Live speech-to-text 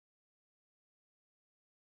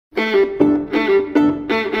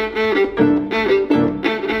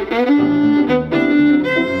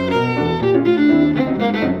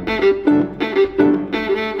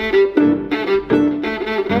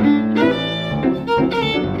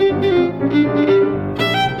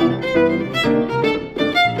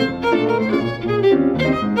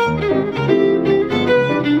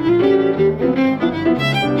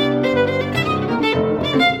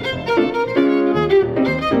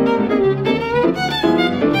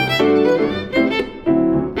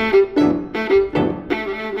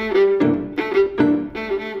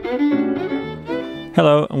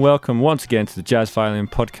Hello and welcome once again to the Jazz Violin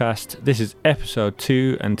Podcast. This is episode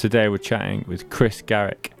 2 and today we're chatting with Chris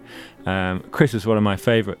Garrick. Chris is one of my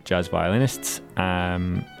favourite jazz violinists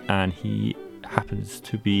and he happens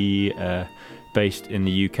to be based in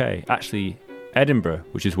the UK, actually Edinburgh,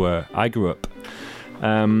 which is where I grew up.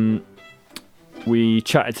 We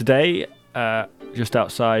chatted today just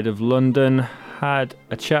outside of London, had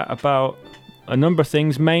a chat about a number of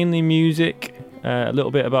things, mainly music, a little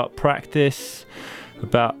bit about practice,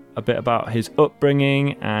 a bit about his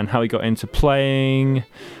upbringing and how he got into playing.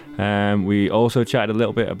 We also chatted a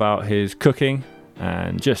little bit about his cooking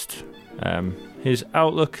and just his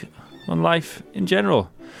outlook on life in general.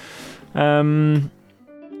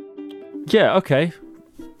 Okay.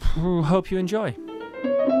 Hope you enjoy.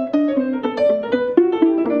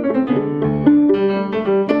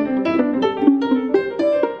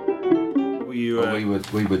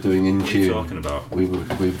 We were doing In Tune. What are you talking about? We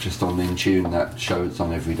were just on In Tune, that show that's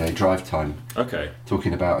on every day, Drive Time. Okay.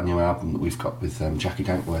 Talking about a new album that we've got with Jackie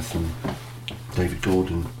Dankworth and David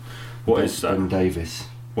Gordon. What is that? Ben Davis.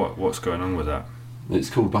 What's going on with that? It's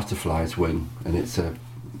called Butterfly's Wing, and it's a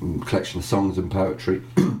collection of songs and poetry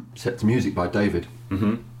set to music by David,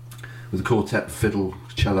 with a quartet of fiddle,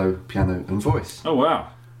 cello, piano, and voice. Oh wow!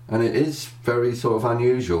 And it is very sort of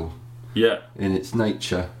unusual, in its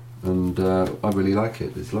nature. And I really like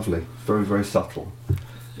it. It's lovely. Very, very subtle.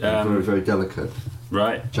 Very, very delicate.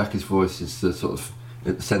 Right. Jackie's voice is the sort of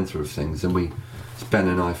at the centre of things. And it's Ben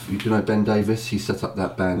and I. You know Ben Davis? He set up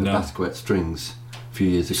that band, the Basquiat Strings, a few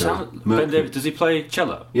years ago. Ben Davis, does he play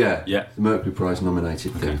cello? Yeah. Yeah. The Mercury Prize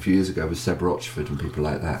nominated thing a few years ago with Seb Rochford and people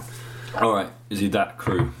like that. All right. Is he that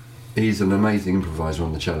crew? He's an amazing improviser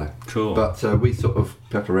on the cello. Cool. But we sort of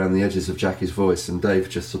pepper around the edges of Jackie's voice, and Dave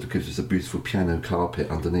just sort of gives us a beautiful piano carpet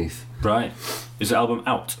underneath. Right. Is the album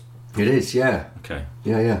out? It is, yeah. Okay.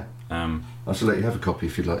 Yeah. I should let you have a copy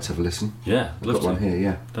if you'd like to have a listen. Yeah, I've got one here,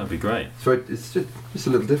 yeah. That'd be great. It's a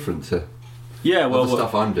little different to the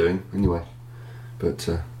stuff I'm doing, anyway. But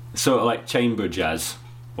sort of like chamber jazz.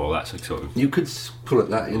 Well, that's a sort of... You could call it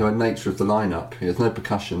that, nature of the lineup. There's no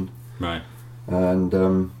percussion. Right. And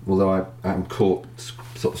although I'm caught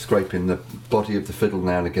sort of scraping the body of the fiddle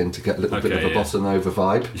now and again to get a little bit of a bossa nova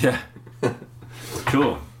vibe. Yeah.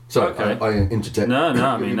 Cool. So okay. I interject. No,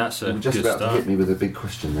 I mean that's a you were just good about start. to hit me with a big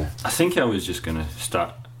question there. I think I was just going to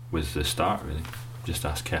start with the start, really. Just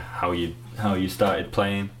ask how you started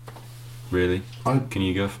playing. Really? Can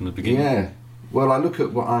you go from the beginning? Yeah. Well, I look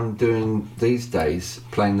at what I'm doing these days,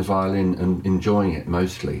 playing the violin and enjoying it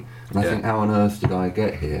mostly, and I think, how on earth did I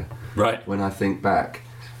get here? Right. When I think back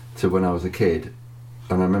to when I was a kid,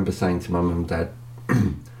 and I remember saying to Mum and Dad,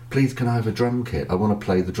 please can I have a drum kit? I want to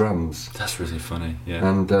play the drums. That's really funny, yeah.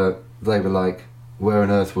 And they were like, where on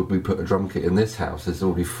earth would we put a drum kit in this house? There's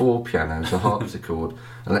already 4 pianos, a harpsichord,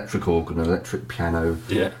 electric organ, an electric piano,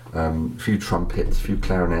 a few trumpets, a few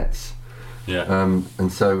clarinets. Yeah.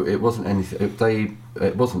 And so it wasn't anything,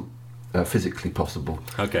 it wasn't physically possible.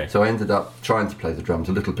 Okay. So I ended up trying to play the drums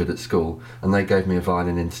a little bit at school, and they gave me a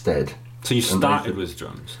violin instead. So you started with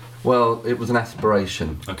drums? Well, it was an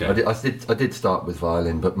aspiration. Okay. I did start with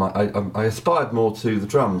violin, but I aspired more to the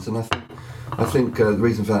drums, and I think the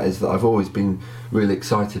reason for that is that I've always been really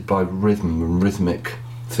excited by rhythm and rhythmic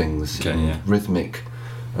things, rhythmic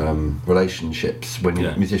relationships. When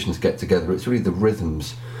musicians get together, it's really the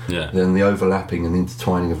rhythms, then the overlapping and the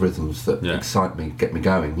intertwining of rhythms that excite me, get me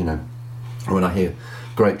going. When I hear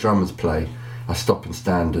great drummers play, I stop and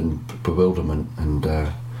stand in bewilderment,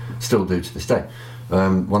 and still do to this day.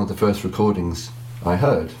 One of the first recordings I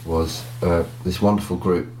heard was this wonderful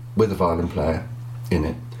group with a violin player in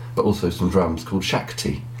it, but also some drums, called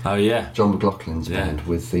Shakti. Oh yeah. John McLaughlin's band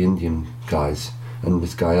with the Indian guys, and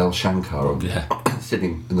this guy El Shankar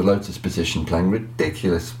sitting in the lotus position playing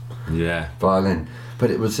ridiculous violin. But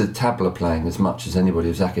it was the tabla playing as much as anybody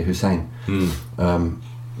of Zakir Hussain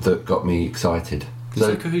that got me excited.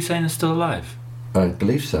 Zakir Hussain is still alive? I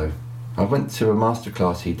believe so. I went to a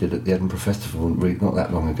masterclass he did at the Edinburgh Festival not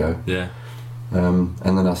that long ago. Yeah. And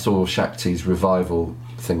then I saw Shakti's revival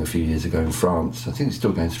thing a few years ago in France. I think it's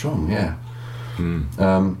still going strong, yeah.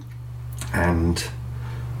 And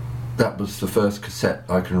that was the first cassette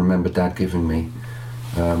I can remember Dad giving me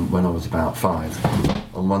when I was about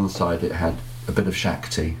 5. On one side it had a bit of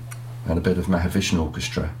Shakti and a bit of Mahavishnu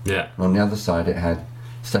Orchestra. Yeah. And on the other side it had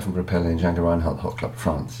Stefan Grappelli and Django Reinhardt Hot Club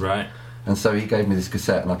France. Right. And so he gave me this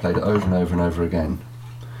cassette and I played it over and over and over again.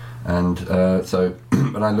 And so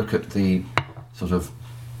when I look at the sort of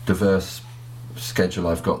diverse schedule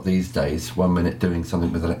I've got these days, 1 minute doing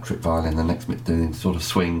something with electric violin, the next minute doing sort of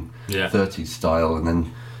swing 30s style, and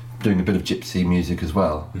then doing a bit of gypsy music as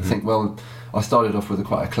well. I think, well, I started off with a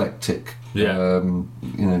quite eclectic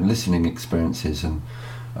listening experiences, and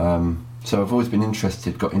so I've always been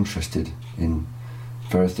got interested in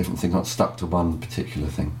various different things, not stuck to one particular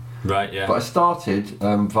thing. Right, yeah. But I started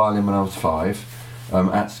violin when I was 5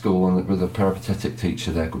 at school with a peripatetic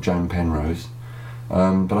teacher there called Joan Penrose.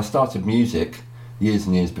 But I started music years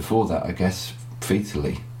and years before that, I guess,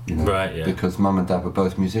 fetally, right, yeah. Because Mum and Dad were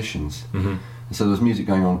both musicians. Mm-hmm. And so there was music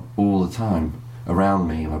going on all the time around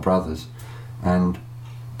me and my brothers. And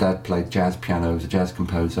Dad played jazz piano as a jazz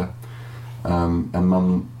composer. And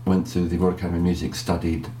Mum went to the Royal Academy of Music,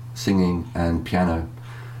 studied singing and piano.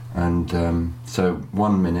 And so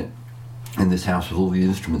 1 minute in this house with all the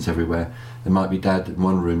instruments everywhere, there might be Dad in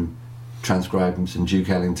one room transcribing some Duke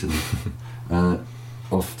Ellington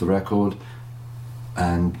off the record,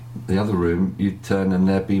 and the other room you'd turn and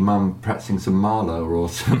there'd be Mum practicing some Mahler or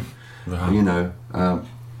some,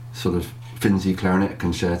 sort of Finzi clarinet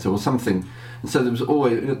concerto or something. And so there was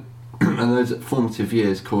always, and those formative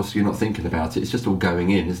years, of course, you're not thinking about it, it's just all going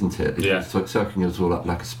in, isn't it? It's like soaking us all up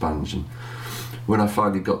like a sponge. And when I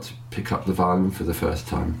finally got to pick up the violin for the first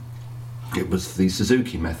time, it was the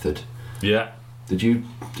Suzuki method. Yeah. Did you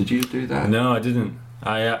do that? No, I didn't.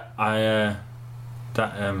 I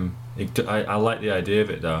like the idea of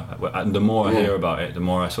it though. And the more I hear about it, the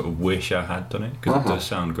more I sort of wish I had done it, because it does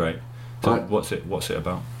sound great. So what's it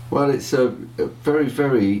about? Well, it's a very,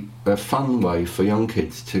 very fun way for young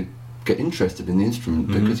kids to get interested in the instrument,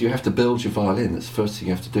 because you have to build your violin. That's the first thing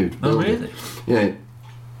you have to do to build it. Yeah,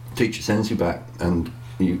 teacher sends you back and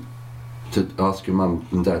you to ask your mum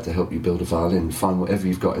and dad to help you build a violin. Find whatever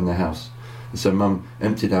you've got in the house. And so Mum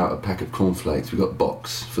emptied out a pack of cornflakes. We got a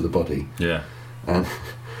box for the body. Yeah. And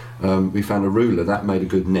we found a ruler that made a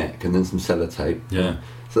good neck, and then some sellotape. Yeah.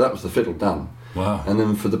 So that was the fiddle done. Wow. And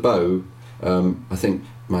then for the bow, I think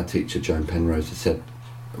my teacher Joan Penrose had said,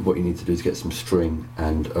 what you need to do is get some string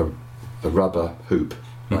and a rubber hoop,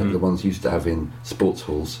 like the ones you used to have in sports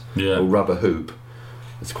halls. Yeah. Or rubber hoop.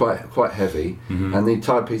 It's quite heavy, and then you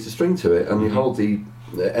tie a piece of string to it, and you hold the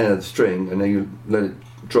end of the string, and then you let it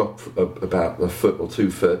drop about a foot or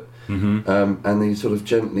 2 foot, and then you sort of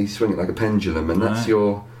gently swing it like a pendulum, and that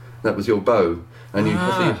was your bow, and you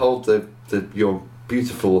hold your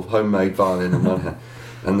beautiful homemade violin in one hand,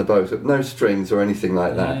 and the bow, so no strings or anything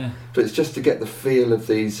like that. But it's just to get the feel of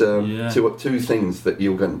these two things that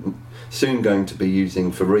you're soon going to be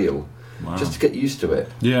using for real, just to get used to it.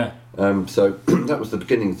 Yeah. So that was the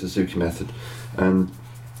beginning of the Suzuki method, and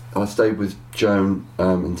I stayed with Joan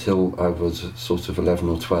until I was sort of 11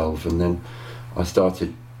 or 12, and then I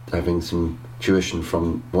started having some tuition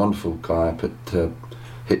from a wonderful guy up at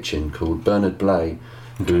Hitchin called Bernard Blay,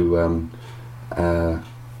 who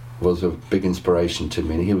was a big inspiration to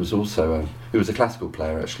me. And he was also he was a classical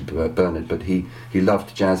player actually, Bernard, but he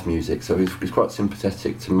loved jazz music, so he was quite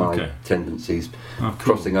sympathetic to my tendencies,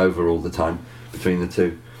 crossing over all the time between the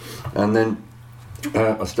two. And then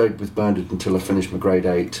I stayed with Bernard until I finished my grade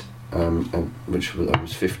 8, which I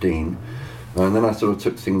was 15, and then I sort of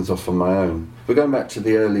took things off on my own. But going back to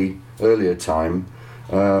the earlier time,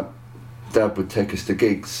 Dad would take us to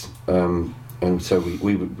gigs, and so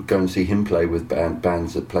we would go and see him play with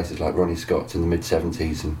bands at places like Ronnie Scott's in the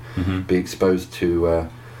mid-70s, and be exposed to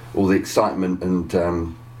all the excitement and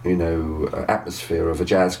atmosphere of a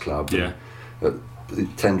jazz club. Yeah. At the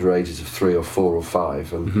tender ages of 3 or 4 or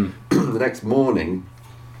 5, and the next morning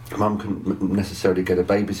Mum couldn't necessarily get a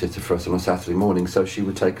babysitter for us on a Saturday morning, so she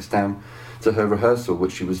would take us down to her rehearsal,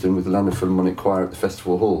 which she was doing with the London Philharmonic Choir at the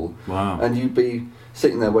Festival Hall. Wow. And you'd be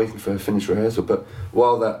sitting there waiting for her to finish rehearsal, but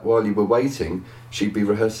while you were waiting, she'd be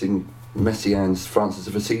rehearsing Messiaen's Francis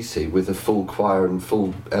of Assisi with a full choir and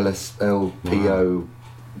full LSLPO,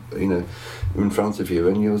 in front of you,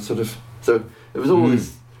 and you're sort of, so it was all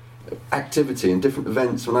this activity and different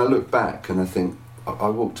events. When I look back and I think, I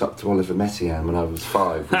walked up to Oliver Messiaen when I was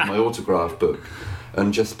 5 with my autograph book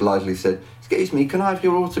and just politely said, "Excuse me, can I have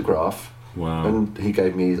your autograph?" Wow. And he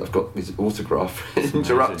gave me, I've got his autograph,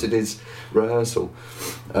 interrupted his rehearsal.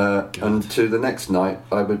 And to the next night,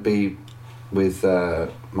 I would be with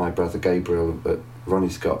my brother Gabriel at Ronnie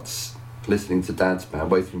Scott's, listening to Dad's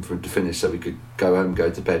band, waiting for him to finish so we could go home, go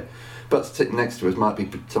to bed. But sitting next to us might be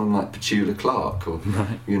someone like Petula Clark, or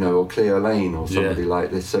or Cleo Lane, or somebody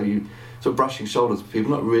like this. So you sort of brushing shoulders with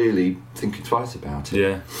people, not really thinking twice about it.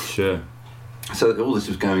 Yeah, sure. So all this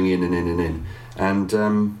was going in and in and in, and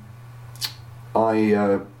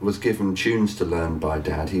I was given tunes to learn by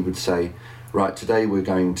Dad. He would say, right, today we're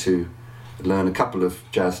going to learn a couple of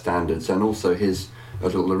jazz standards and also a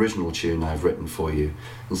little original tune I've written for you.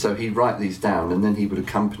 And so he'd write these down, and then he would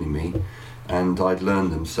accompany me, and I'd learn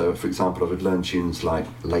them. So, for example, I would learn tunes like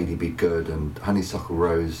Lady Be Good and Honeysuckle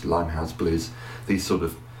Rose, Limehouse Blues, these sort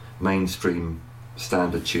of mainstream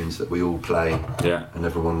standard tunes that we all play and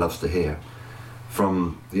everyone loves to hear,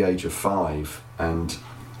 from the age of 5. And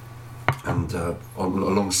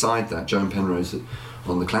alongside that, Joan Penrose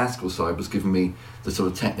on the classical side was giving me the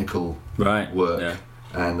sort of technical work,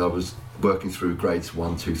 and I was working through grades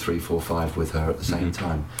 1, 2, 3, 4, 5 with her at the same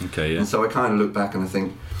time. Okay, yeah. And so I kind of look back and I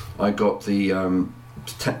think I got the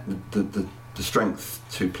strength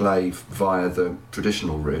to play via the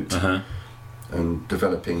traditional route, and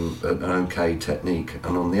developing an okay technique.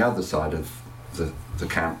 And on the other side of the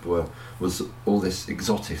camp was all this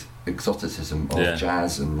exoticism of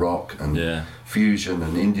jazz and rock and fusion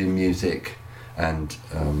and Indian music and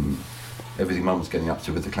everything Mum was getting up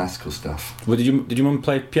to with the classical stuff. Well, did your mum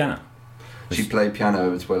play piano? She played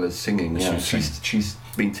piano as well as singing. Yeah, she's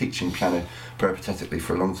been teaching piano peripatetically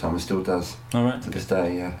for a long time and still does to this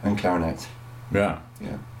day. Yeah, and clarinet. Yeah.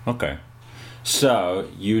 Yeah. Okay. So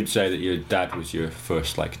you would say that your dad was your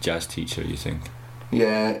first jazz teacher, you think?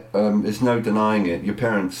 Yeah, there's no denying it. Your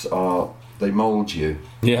parents they mould you.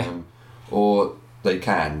 Yeah. Or they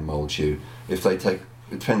can mould you if they take.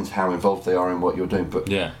 It depends how involved they are in what you're doing. But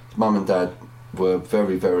Mum and Dad were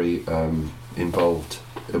very, very involved.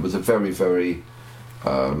 It was a very, very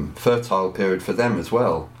fertile period for them as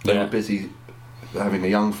well. They were busy having a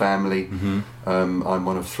young family. I'm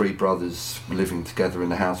one of 3 brothers living together in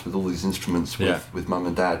the house with all these instruments with Mum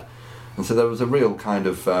and Dad. And so there was a real kind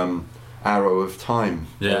of arrow of time.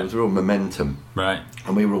 There was real momentum. Right.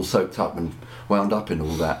 And we were all soaked up and wound up in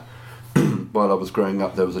all that. While I was growing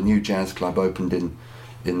up, there was a new jazz club opened in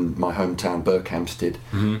my hometown, Berkhamsted,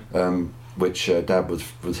 which Dad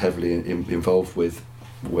was heavily involved with,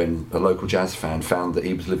 when a local jazz fan found that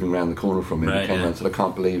he was living around the corner from him. He came around and said, I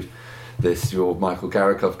can't believe this, you're Michael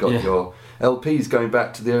Garrick, I've got your LPs going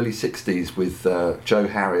back to the early 60s with Joe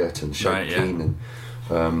Harriott and Shane Keane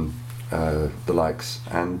and the likes,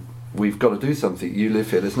 and we've got to do something. You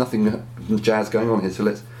live here, there's nothing jazz going on here, so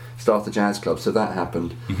let's start a jazz club. So that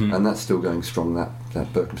happened, and that's still going strong, that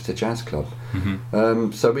Berkhamsted Jazz Club.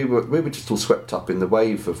 So we were just all swept up in the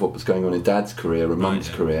wave of what was going on in Dad's career and Mum's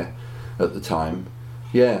career at the time.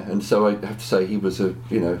 Yeah, and so I have to say he was the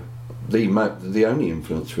only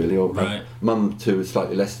influence really. Or Mum to a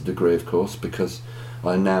slightly lesser degree, of course, because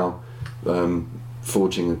I'm now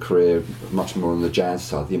forging a career much more on the jazz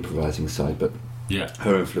side, the improvising side. But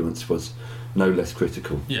her influence was no less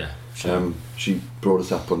critical. Yeah, sure. She brought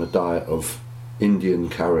us up on a diet of Indian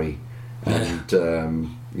curry and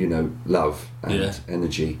love and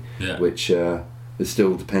energy, which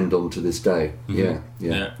still depend on to this day. Yeah.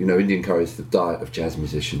 Indian curry is the diet of jazz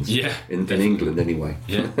musicians. In England anyway.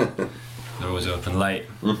 They're always open late.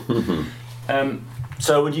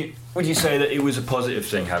 So would you say that it was a positive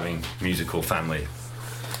thing having musical family?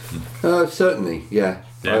 Certainly, yeah.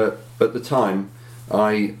 At the time,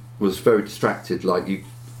 I was very distracted, like you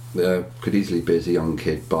could easily be as a young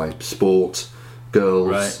kid, by sport,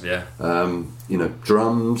 girls,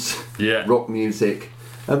 drums, rock music.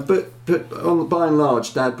 But by and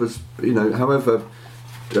large, Dad was, however,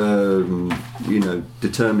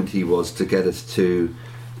 determined he was to get us to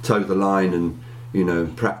toe the line and,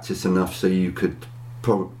 practice enough so you could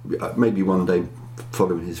maybe one day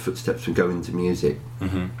follow in his footsteps and go into music.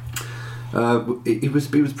 He was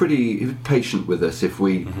pretty patient with us if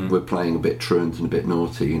we were playing a bit truant and a bit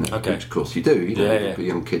naughty, which of course you do, for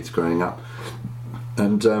young kids growing up.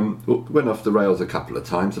 And went off the rails a couple of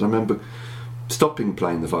times, and I remember stopping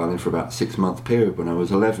playing the violin for about a 6-month period when I was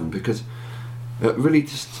 11, because it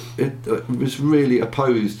was really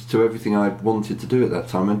opposed to everything I wanted to do at that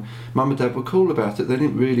time. And Mum and Dad were cool about it. They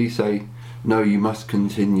didn't really say, no, you must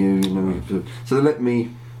continue, so they let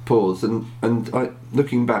me pause, and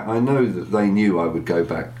looking back, I know that they knew I would go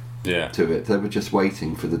back to it. They were just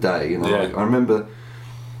waiting for the day. I remember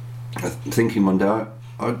thinking one day,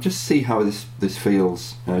 I'll just see how this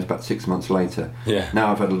feels. It's about 6 months later. Yeah.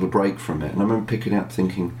 Now I've had a little break from it, and I remember picking it up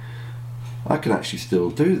thinking, I can actually still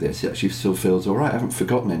do this. It actually still feels all right. I haven't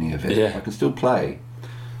forgotten any of it. Yeah. I can still play.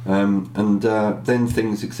 Then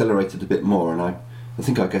things accelerated a bit more, and I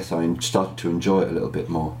guess I started to enjoy it a little bit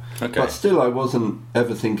more. Okay. But still, I wasn't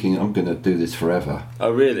ever thinking I'm going to do this forever.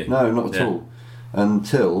 Oh, really? No, not at all.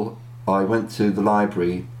 Until I went to the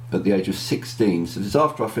library at the age of 16. So this is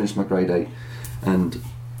after I finished my grade 8, and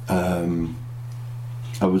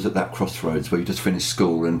I was at that crossroads where you just finished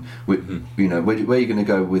school, and you know, where are you going to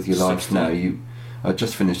go with your life 16. now? I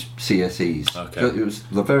just finished CSEs. Okay. So it was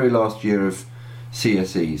the very last year of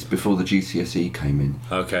CSEs before the GCSE came in.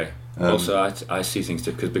 Okay. Also, I see things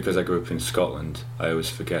because I grew up in Scotland. I always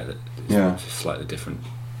forget that it's slightly different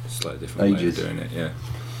way of doing it. Yeah.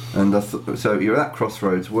 And so you're at that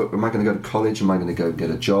crossroads. Am I going to go to college? Am I going to go get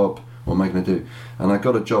a job? What am I going to do? And I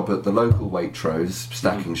got a job at the local Waitrose,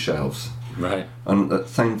 stacking shelves. Right. And at the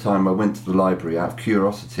same time, I went to the library out of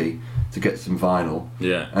curiosity to get some vinyl.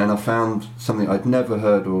 Yeah. And I found something I'd never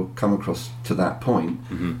heard or come across to that point.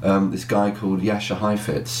 This guy called Jascha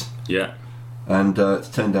Heifetz. Yeah. And it's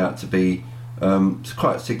turned out to be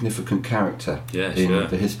quite a significant character in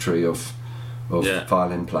the history of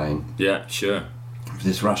violin playing. Yeah, sure.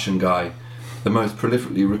 This Russian guy, the most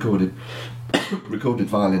prolifically recorded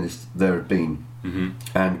violinist there had been,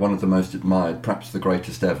 and one of the most admired, perhaps the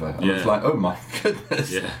greatest ever. I was like, oh my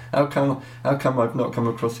goodness, how come I've not come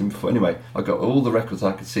across him before? Anyway, I got all the records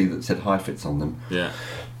I could see that said Heifetz on them. Yeah.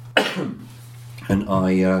 And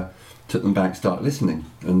I took them back, started listening,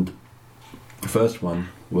 and the first one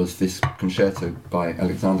was this concerto by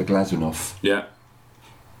Alexander Glazunov. Yeah.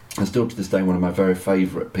 And still to this day one of my very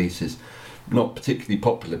favourite pieces. Not particularly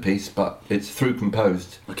popular piece, but it's through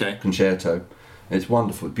composed concerto. It's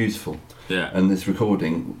wonderful, beautiful. Yeah. And this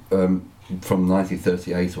recording from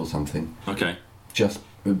 1938 or something just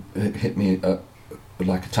hit me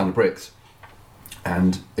like a ton of bricks.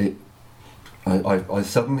 And I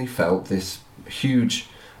suddenly felt this huge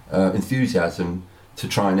enthusiasm to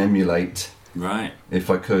try and emulate, if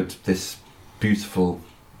I could, this beautiful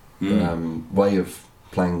way of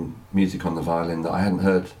playing music on the violin that I hadn't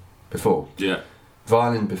heard before. Yeah.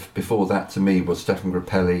 Violin before that to me was Stefan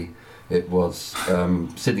Grappelli. It was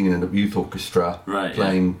sitting in a youth orchestra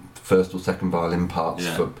playing first or second violin parts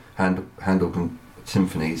for hand organ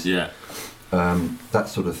symphonies. Yeah. That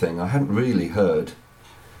sort of thing. I hadn't really heard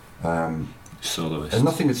soloists. And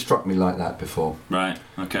nothing had struck me like that before. Right,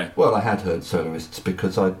 okay. Well, I had heard soloists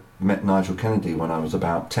because I met Nigel Kennedy when I was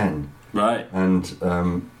about 10. Right.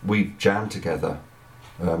 And we jammed together.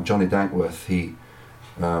 Johnny Dankworth, he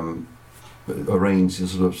arranged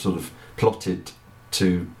and sort of plotted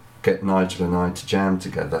to get Nigel and I to jam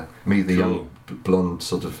together. Me, the young blonde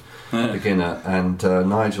sort of beginner, and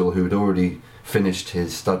Nigel, who had already finished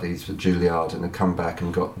his studies with Juilliard and had come back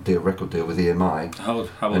and got a record deal with EMI. How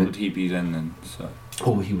old would he be then? So?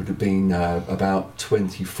 Oh, he would have been about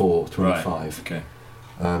 24, 25. Right. Okay.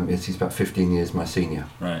 Yes, he's about 15 years my senior.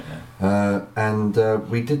 Right, yeah. And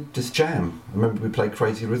we did this jam. I remember we played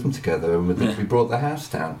Crazy Rhythm together, and we brought the house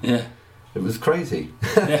down. Yeah. It was crazy.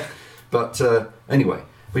 Yeah. But anyway,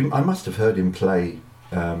 I must have heard him play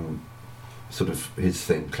sort of his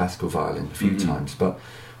thing, classical violin, a few times, but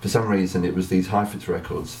for some reason it was these Heifetz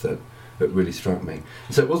records that really struck me.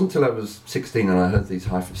 So it wasn't until I was 16 and I heard these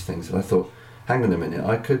Heifetz things that I thought, hang on a minute,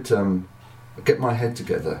 I could get my head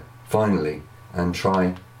together, finally, and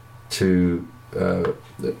try to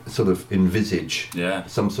sort of envisage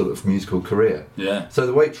some sort of musical career. Yeah. So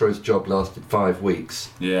the Waitrose job lasted 5 weeks.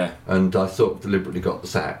 Yeah. And I sort of deliberately got the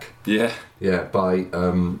sack. Yeah. Yeah, by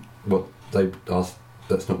what they asked.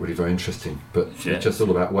 That's not really very interesting, but it's just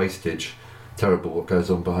all about wastage. Terrible what goes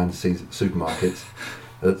on behind the scenes at supermarkets.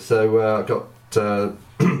 So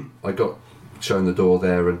I got shown the door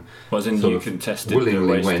there, and you contested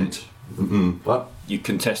willingly the wastage. Went. What? You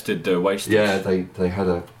contested the wastage. Yeah, they had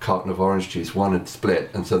a carton of orange juice. One had split,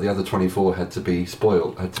 and so the other 24 had to be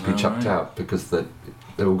spoiled, had to be chucked out because they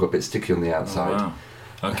all got a bit sticky on the outside. Oh,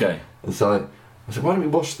 wow. Okay. And so I said, why don't we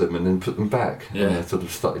wash them and then put them back? Yeah. And I sort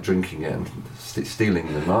of started drinking it and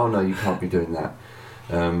stealing them. Oh no, you can't be doing that.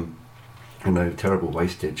 Terrible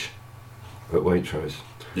wastage at Waitrose.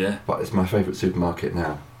 Yeah. But it's my favourite supermarket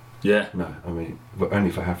now. Yeah. No, I mean, but only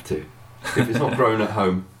if I have to. If it's not grown at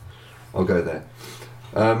home, I'll go there.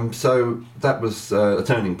 So that was a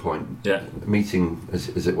turning point. Yeah. Meeting,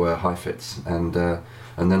 as it were, Heifetz, and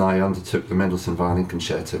then I undertook the Mendelssohn Violin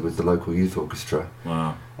Concerto with the local youth orchestra.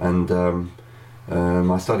 Wow. And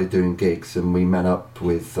I started doing gigs, and we met up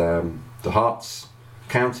with the Hearts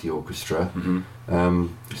county orchestra.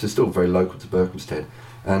 So still very local to Berkhamsted,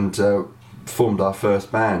 and formed our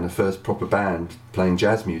first band, the first proper band playing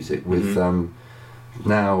jazz music with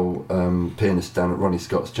now pianist down at Ronnie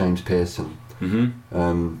Scott's James Pearson,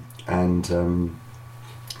 and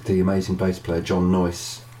the amazing bass player John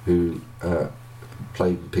Noyce, who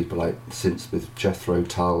played with people like since with Jethro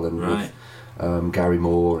Tull and with Gary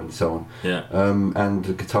Moore and so on. And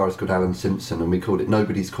the guitarist called Alan Simpson, and we called it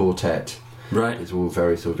Nobody's Quartet. It's all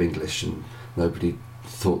very sort of English, and nobody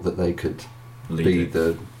thought that they could be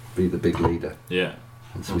the big leader.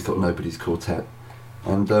 And so we thought Nobody's Quartet.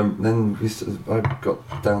 And then I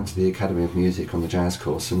got down to the Academy of Music on the jazz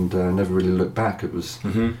course, and never really looked back. It was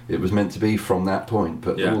meant to be from that point,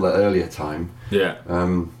 but all that earlier time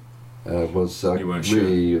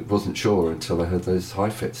wasn't sure until I heard those High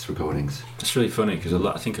Fits recordings. It's really funny because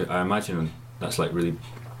I imagine that's like really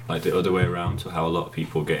like the other way around to how a lot of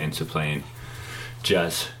people get into playing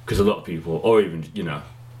jazz, because a lot of people, or even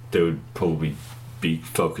they would probably be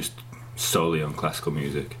focused solely on classical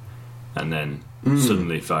music, and then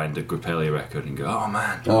suddenly find a Grappelli record and go, oh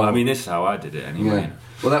man. Well, I mean, this is how I did it anyway.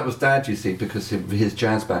 Well, that was Dad, you see, because of his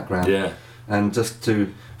jazz background. And just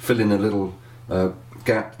to fill in a little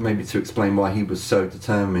gap, maybe to explain why he was so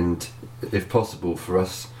determined, if possible, for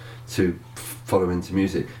us to follow into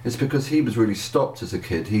music, it's because he was really stopped as a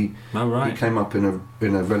kid. He came up in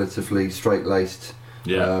a relatively straight-laced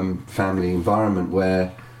family environment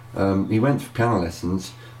where he went for piano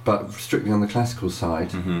lessons, but strictly on the classical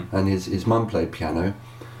side, and his mum played piano,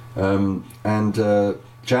 and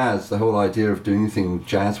jazz, the whole idea of doing anything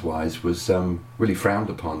jazz-wise was really frowned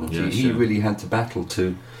upon, and he really had to battle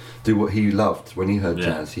to do what he loved. When he heard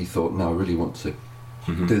jazz, he thought, no, I really want to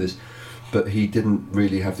do this, but he didn't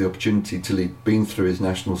really have the opportunity till he'd been through his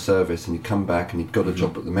national service, and he'd come back and he'd got a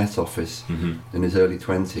job at the Met Office in his early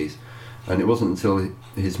 20s, and it wasn't until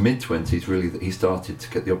his mid-20s really that he started to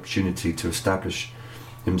get the opportunity to establish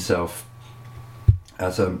himself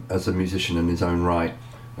as a musician in his own right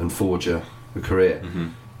and forge a career.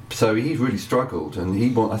 So he really struggled, and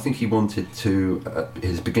I think he wanted to.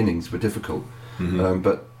 His beginnings were difficult,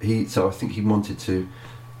 but I think he wanted to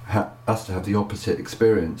us to have the opposite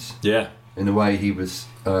experience. In a way, he was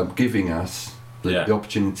giving us the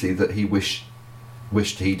opportunity that he wished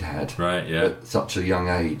he'd had at such a young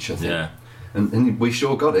age. I think, and we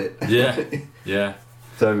sure got it.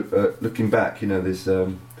 So looking back, there's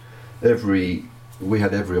we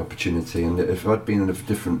had every opportunity, and if I'd been in a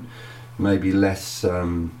different, maybe less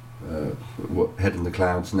head in the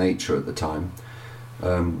clouds nature at the time,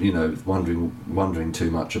 wondering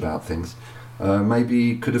too much about things,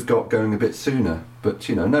 maybe could have got going a bit sooner. But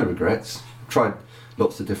no regrets. Tried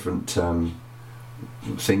lots of different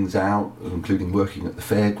things out, including working at the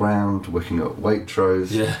fairground, working at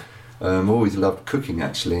Waitrose. Always loved cooking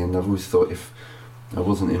actually, and I've always thought if I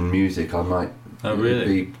wasn't in music, I might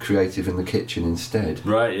be creative in the kitchen instead.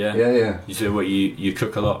 You say you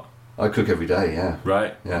cook a lot? I cook every day.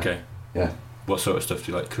 Okay. What sort of stuff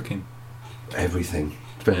do you like cooking? Everything.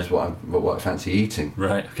 Depends what I fancy eating.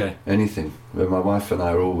 Okay. Anything. My wife and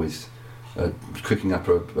I are always cooking up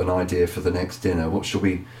an idea for the next dinner. What shall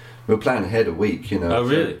we'll plan ahead a week, Oh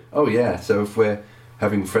really? Oh yeah. So if we're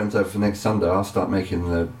having friends over for next Sunday, I'll start making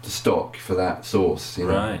the stock for that sauce,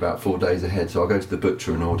 about 4 days ahead. So I'll go to the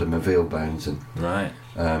butcher and order my veal bones and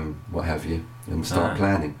what have you, and start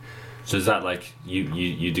planning. So is that like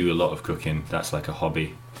you do a lot of cooking? That's like a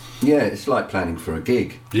hobby? Yeah, it's like planning for a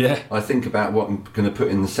gig. I think about what I'm going to put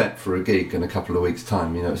in the set for a gig in a couple of weeks'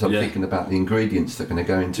 time. So I'm thinking about the ingredients that are going to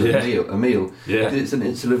go into a meal. It's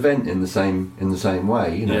an event in the same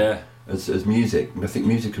way. As music. I think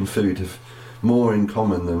music and food have more in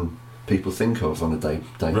common than people think of on a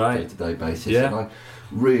day-to-day basis. And I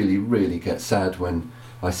really, really get sad when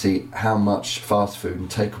I see how much fast food and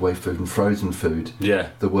takeaway food and frozen food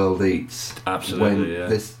the world eats. Absolutely, when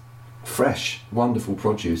there's fresh, wonderful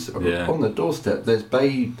produce on the doorstep. There's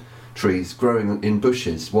bay trees growing in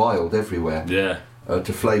bushes, wild everywhere,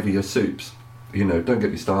 to flavour your soups. Don't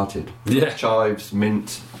get me started. Chives,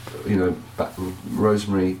 mint,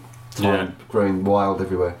 rosemary, thyme, growing wild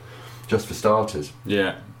everywhere. Just for starters.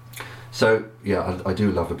 So I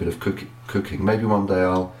do love a bit of cooking. Maybe one day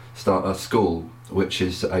I'll start a school which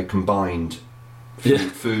is a combined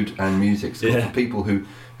food and music school for people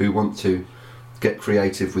who want to get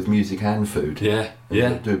creative with music and food. Do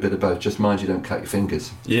a bit of both. Just mind you don't cut your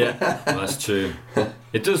fingers. Well, that's true.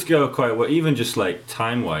 It does go quite well, even just like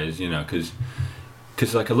time wise,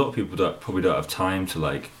 because like a lot of people probably don't have time to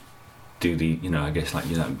like do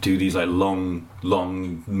do these like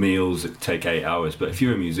long meals that take 8 hours. But if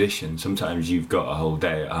you're a musician, sometimes you've got a whole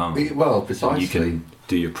day at home. Well, precisely. You can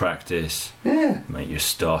do your practice, make your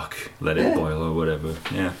stock, let it boil or whatever.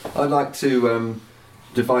 Yeah. I like to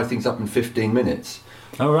divide things up in 15 minutes.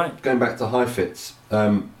 All right. Going back to Heifetz,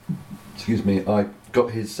 excuse me, I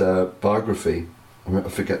got his biography. I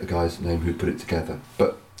forget the guy's name who put it together,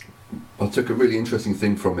 but I took a really interesting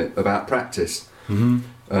thing from it about practice. You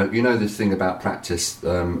know this thing about practice,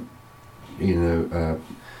 hours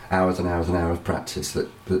and hours and hours of practice that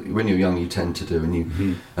when you're young you tend to do,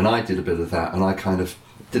 and I did a bit of that, and I kind of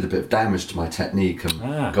did a bit of damage to my technique and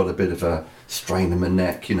got a bit of a strain in my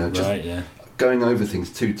neck, just going over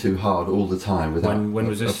things too hard all the time without when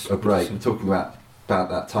was this? a break. We're talking about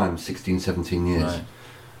that time, 16, 17 years,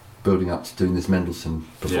 building up to doing this Mendelssohn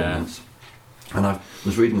performance. And I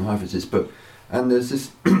was reading Heifetz's book, and there's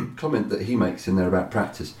this comment that he makes in there about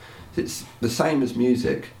practice. It's the same as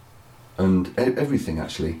music and everything,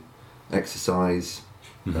 actually. Exercise.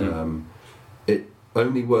 It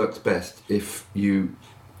only works best if you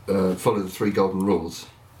follow the 3 golden rules.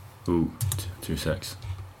 Ooh, 2 secs.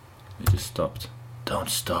 It just stopped. Don't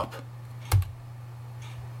stop.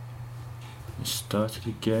 It started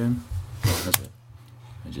again. Oh, has it?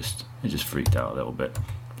 It just freaked out a little bit.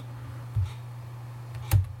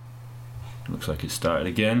 Looks like it started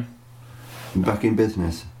again. Back in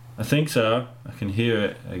business. I think so. I can hear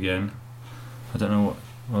it again. I don't know what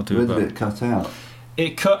I'll do about it. Where did it cut out?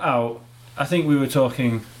 It cut out. I think we were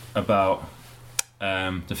talking about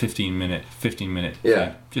the 15 minute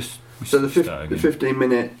yeah thing. So the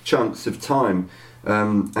 15-minute chunks of time,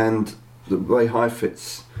 and the way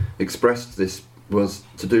Heifetz expressed this was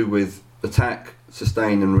to do with attack,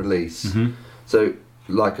 sustain and release. So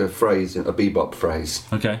like a phrase, a bebop phrase.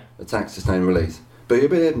 Okay. Attack, sustain, release. But you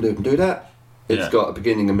do that. It's got a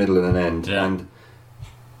beginning, a middle and an end. Yeah. And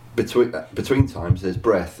between times there's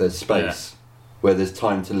breath, there's space, where there's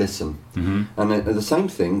time to listen. And the same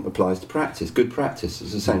thing applies to practice. Good practice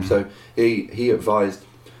is the same. So he advised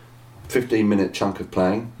 15-minute chunk of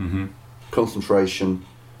playing, concentration,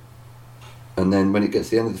 and then when it gets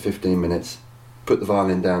to the end of the 15 minutes, put the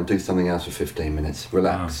violin down, do something else for 15 minutes,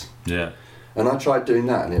 relax. Yeah. And I tried doing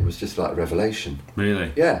that, and it was just like a revelation.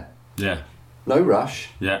 Really? Yeah. Yeah. No rush.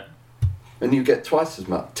 Yeah. And you get twice as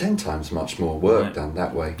much, 10 times much more work done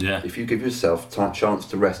that way. Yeah. If you give yourself a chance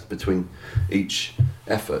to rest between each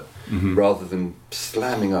effort, rather than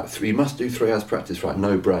slamming up. You must do 3 hours practice, right?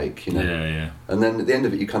 No break, Yeah. And then at the end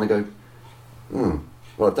of it, you kind of go,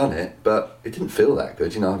 well, I've done it, but it didn't feel that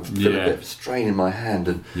good. I feel a bit of strain in my hand,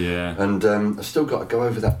 and I've still got to go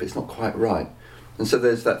over that, but it's not quite right. And so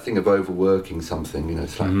there's that thing of overworking something.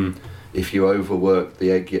 It's like if you overwork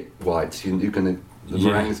the egg whites, the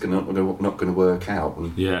meringue's not going to work out.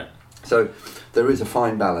 And so there is a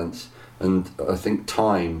fine balance, and I think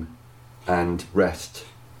time and rest,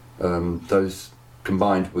 those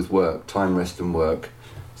combined with work, time, rest, and work.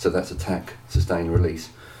 So that's attack, sustain, release.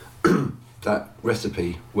 That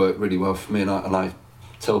recipe worked really well for me, and I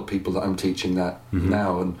tell people that I'm teaching that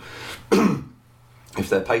now, and if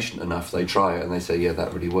they're patient enough, they try it and they say, yeah,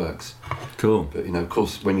 that really works. Cool. But of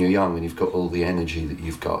course, when you're young and you've got all the energy that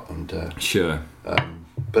you've got and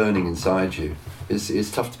burning inside you,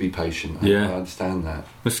 it's tough to be patient. I understand that.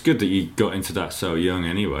 It's good that you got into that so young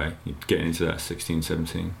anyway. You're getting into that 16,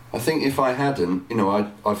 17. I think if I hadn't,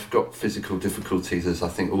 I've got physical difficulties, as I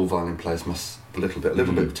think all violin players must. A little bit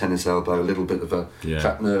of tennis elbow, a little bit of a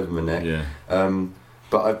trapped nerve in my neck. Yeah.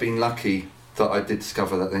 But I've been lucky that I did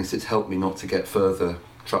discover that things. It's helped me not to get further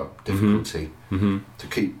difficulty, to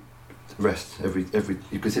keep rest every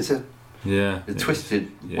because it's a twisted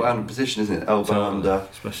wound position, isn't it? Elbow under.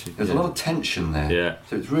 Especially, there's a lot of tension there. Yeah.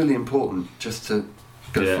 So it's really important just to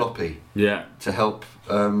go floppy. Yeah. To help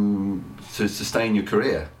to sustain your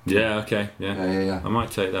career. Yeah. Okay. Yeah. I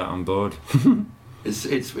might take that on board. It's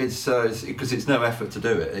because it's no effort to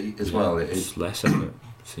do it as well. It's less effort,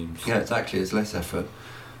 it seems. Yeah, exactly. It's less effort.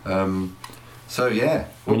 So yeah.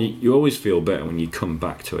 Well, you always feel better when you come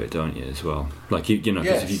back to it, don't you? As well, like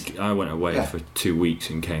because I went away for 2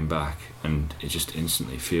 weeks and came back, and it just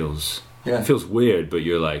instantly feels. Yeah. It feels weird, but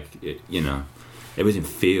you're like, everything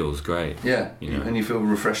feels great. Yeah. And you feel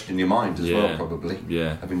refreshed in your mind as well, probably.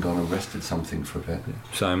 Yeah. Having gone and rested something for a bit. Yeah.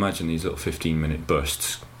 So I imagine these little 15-minute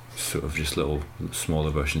bursts. Sort of just little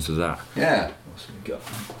smaller versions of that. Yeah. What's we got?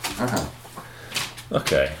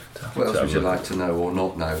 Okay. What else would you like to know or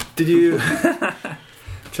not know? Did you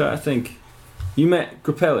try to think? You met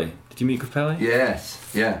Grappelli. Did you meet Grappelli?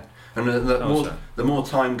 Yes. Yeah. And the more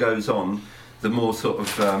time goes on, the more sort of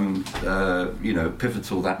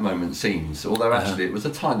pivotal that moment seems. Although actually it was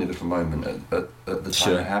a tiny little moment at the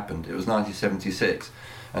time it happened. It was 1976,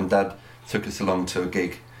 and Dad took us along to a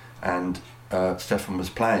gig, and Stefan was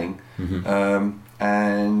playing,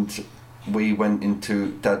 and we went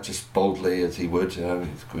into, Dad just boldly as he would,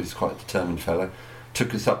 he's quite a determined fellow,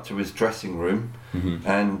 took us up to his dressing room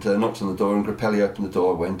and knocked on the door, and Grappelli opened the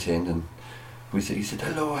door, went in, and he said,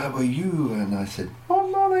 "Hello, how are you?" And I said, "Oh,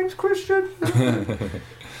 my name's Christian."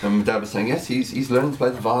 And Dad was saying, "Yes, he's learned to play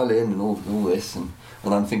the violin and all this," and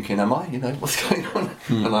I'm thinking, am I? What's going on?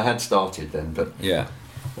 And I had started then, but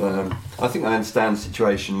I think I understand the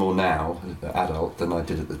situation more now, adult, than I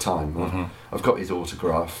did at the time. I've got his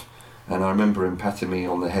autograph, and I remember him patting me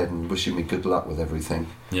on the head and wishing me good luck with everything.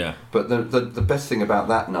 Yeah. But the best thing about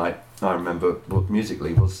that night, I remember,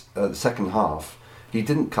 musically, was the second half. He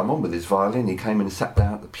didn't come on with his violin. He came in and sat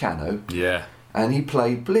down at the piano. Yeah. And he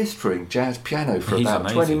played blistering jazz piano for about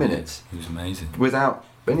 20 minutes. He was amazing. Without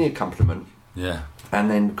any accompaniment. Yeah. And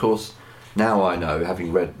then, of course, now I know,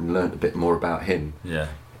 having read and learnt a bit more about him,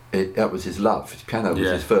 that was his love. His piano was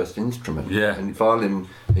his first instrument. Yeah. And violin,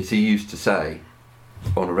 as he used to say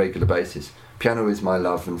on a regular basis, piano is my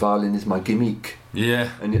love and violin is my gimmick.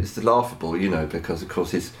 Yeah. And it's laughable, because, of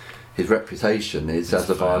course, his reputation is as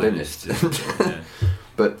a violinist.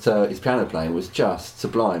 But his piano playing was just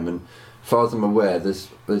sublime, and as far as I'm aware,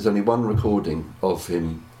 there's only one recording of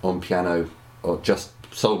him on piano, or just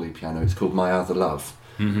solely piano. It's called My Other Love,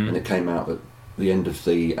 and it came out at the end of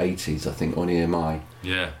the 80s, I think, on EMI.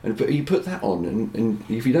 Yeah. But you put that on, and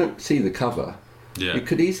if you don't see the cover, it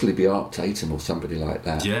could easily be Art Tatum or somebody like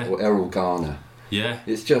that, or Errol Garner. Yeah.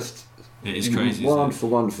 It is crazy.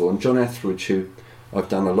 Wonderful. And John Etheridge, who I've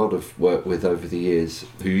done a lot of work with over the years,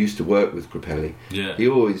 who used to work with Grappelli, he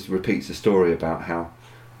always repeats a story about how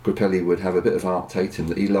Grappelli would have a bit of Art Tatum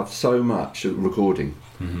that he loved so much at recording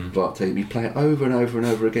of Art Tatum. He'd play it over and over and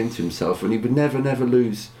over again to himself, and he would never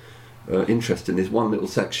lose interest in this one little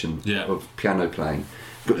section of piano playing.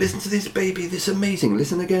 But listen to this, baby, this is amazing,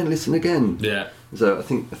 listen again. Yeah. So I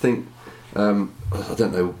think I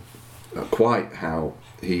don't know quite how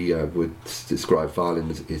he would describe violin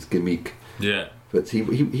as his gimmick. Yeah. But he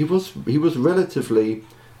was relatively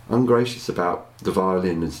ungracious about the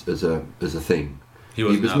violin as a thing. He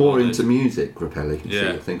was more into music, Grappelli. Yeah. See,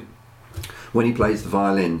 I think when he plays the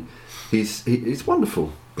violin, it's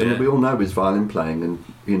wonderful. And we all know his violin playing, and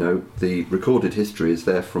the recorded history is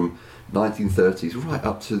there from 1930s right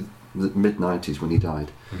up to the mid-90s when he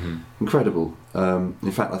died. Incredible.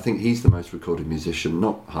 In fact, I think he's the most recorded musician,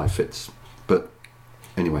 not Heifetz, but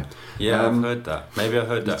anyway. Yeah, I've heard that. Maybe I've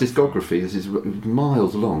heard that. His discography is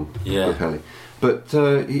miles long. Yeah. Grappelli. But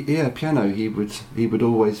piano. He would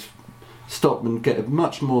always stop and get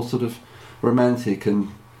much more sort of romantic and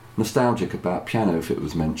nostalgic about piano if it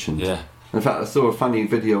was mentioned. Yeah. In fact, I saw a funny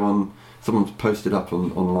video on someone posted up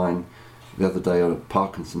online the other day on a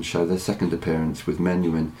Parkinson show, their second appearance with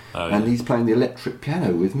Menuhin, and he's playing the electric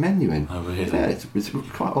piano with Menuhin. Oh, really? Yeah, it's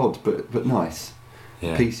quite odd, but nice.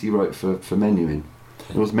 Yeah. Piece he wrote for Menuhin.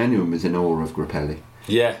 Of course, Menuhin was in awe of Grappelli.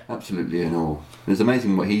 Yeah. Absolutely in awe. And it's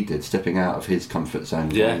amazing what he did, stepping out of his comfort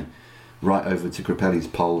zone, right over to Grappelli's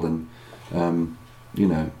pole and,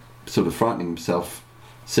 sort of frightening himself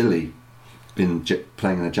silly in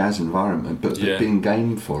playing in a jazz environment, but being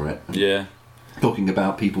game for it. Yeah. Talking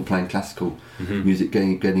about people playing classical music,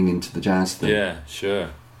 getting into the jazz thing. Yeah, sure.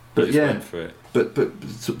 But went for it. But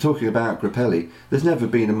talking about Grappelli, there's never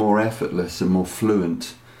been a more effortless and more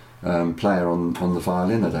fluent player on the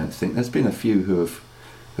violin. I don't think there's been a few who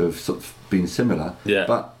have sort of been similar. Yeah.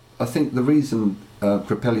 But I think the reason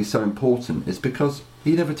Grappelli's so important is because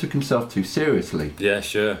he never took himself too seriously. Yeah,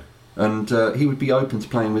 sure. And he would be open to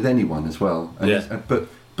playing with anyone as well. And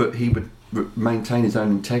but he would maintain his own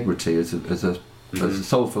integrity as a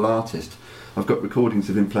soulful artist. I've got recordings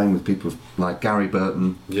of him playing with people like Gary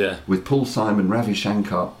Burton, with Paul Simon, Ravi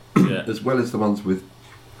Shankar, as well as the ones with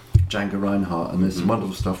Django Reinhardt, and there's some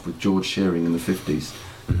wonderful stuff with George Shearing in the 50s,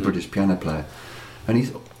 British piano player. And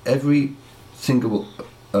he's every single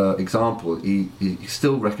example, he's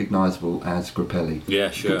still recognisable as Grappelli. Yeah,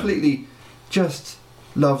 sure. Completely just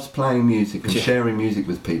loves playing music and sharing music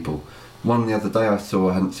with people. One the other day I saw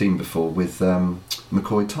I hadn't seen before with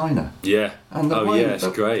McCoy Tyner. Yeah. And it's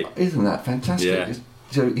great. Isn't that fantastic? Yeah.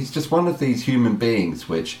 So he's just one of these human beings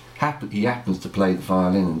which he happens to play the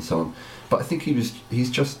violin and so on. But I think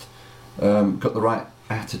he's just got the right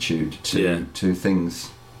attitude to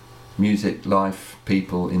things, music, life,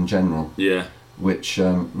 people in general. Yeah. Which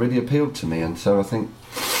really appealed to me, and so I think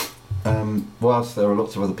whilst there are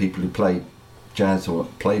lots of other people who played jazz on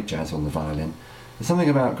the violin, there's something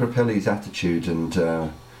about Grappelli's attitude and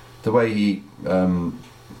the way he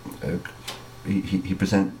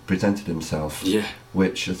presented himself,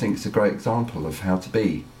 which I think is a great example of how to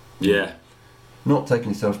be. Not taking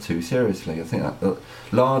himself too seriously. I think that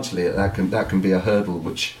largely that can be a hurdle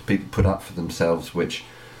which people put up for themselves, which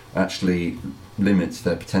actually limits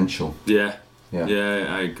their potential. Yeah, I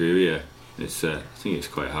agree with you. It's I think it's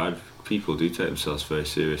quite hard. People do take themselves very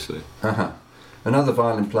seriously. Another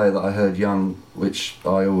violin player that I heard young, which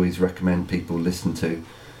I always recommend people listen to,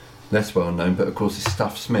 less well known, but of course is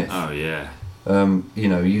Stuff Smith. Oh yeah.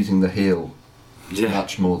 Using the heel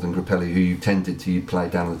much more than Grappelli, who you tended to play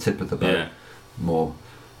down the tip of the bow more.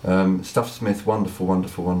 Stuff Smith,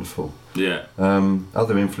 wonderful. Yeah.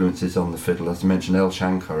 Other influences on the fiddle, as I mentioned, El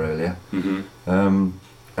Shankar earlier.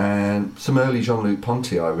 And some early Jean-Luc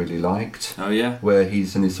Ponty I really liked. Oh yeah. Where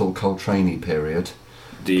he's in his sort of Coltrane-y period.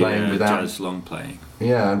 Playing without jazz long playing.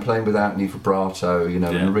 Yeah, and playing without any vibrato,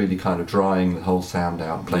 and really kind of drying the whole sound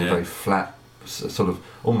out, and playing very flat, sort of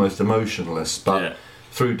almost emotionless, but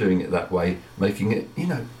through doing it that way, making it,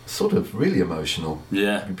 sort of really emotional.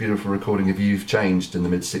 Yeah. A beautiful recording of You've Changed in the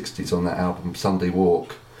mid-60s on that album, Sunday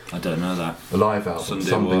Walk. I don't know that. A live album,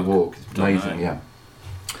 Sunday Walk. It's amazing, It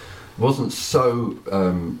wasn't so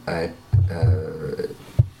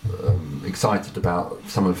excited about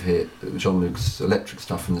some of Jean-Luc's electric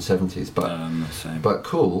stuff in the 70s, but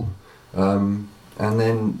cool. And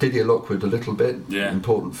then Didier Lockwood a little bit,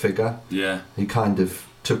 important figure. Yeah. He kind of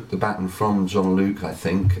took the baton from Jean-Luc, I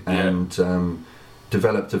think, and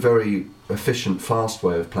developed a very efficient, fast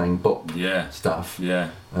way of playing bop stuff. Yeah.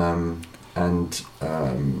 And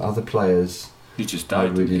other players he just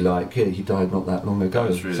died, I really like. Yeah, he died not that long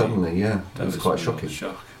ago. Suddenly, that was quite shocking.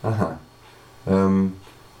 Shock.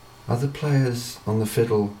 Other players on the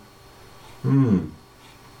fiddle. Well,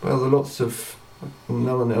 there are lots of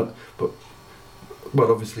no one else, but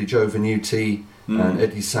obviously Joe Venuti and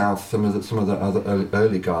Eddie South. Some of the other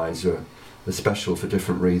early guys are special for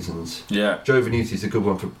different reasons. Yeah, Joe Venuti's a good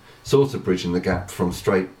one for sort of bridging the gap from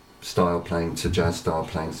straight style playing to jazz style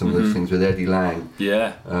playing. Some of those things with Eddie Lang.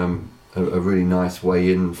 Yeah, a really nice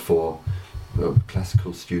way in for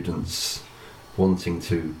classical students wanting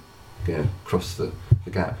to cross the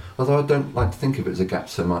gap. Although I don't like to think of it as a gap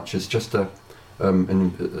so much as just a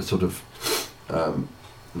sort of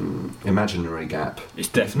imaginary gap. It's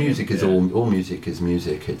definitely music is all music is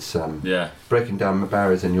music. It's breaking down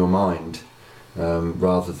barriers in your mind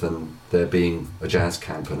rather than there being a jazz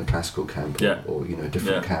camp and a classical camp or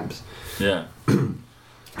different camps. Yeah.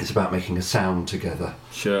 It's about making a sound together.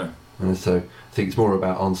 Sure. And so I think it's more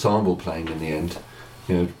about ensemble playing in the end.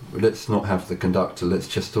 Let's not have the conductor, let's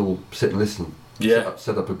just all sit and listen.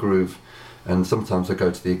 Set up a groove. And sometimes I go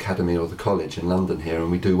to the academy or the college in London here and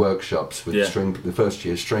we do workshops with the first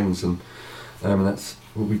year strings, and that's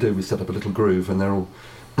what we do. We set up a little groove and they're all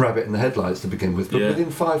rabbit in the headlights to begin with, but within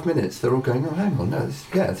 5 minutes they're all going, oh hang on, no,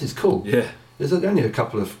 this is cool. There's only a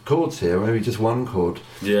couple of chords here, maybe just one chord.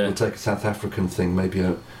 We'll take a South African thing, maybe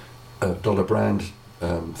a Dollar Brand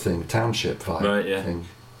thing, township vibe thing,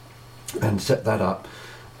 and set that up.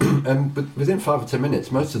 And within 5 or 10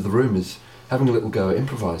 minutes, most of the room is having a little go at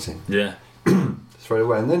improvising. Straight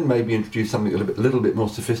away, and then maybe introduce something a little bit more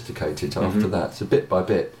sophisticated after that. So bit by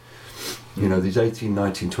bit, these 18,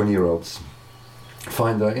 19, 20-year-olds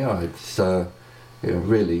find that it's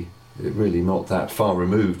really not that far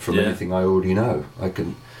removed from anything I already know.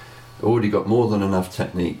 Already got more than enough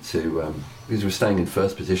technique to because we're staying in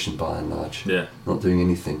first position by and large, not doing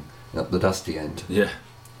anything at the dusty end.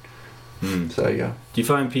 So do you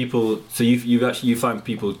find people? So you find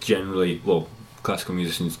people generally, classical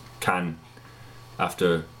musicians can,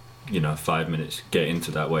 after 5 minutes, get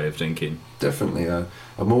into that way of thinking. Definitely,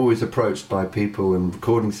 I'm always approached by people in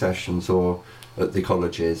recording sessions or at the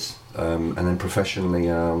colleges, and then professionally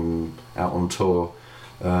out on tour,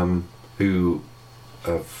 who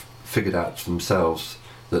have figured out for themselves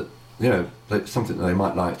that something that they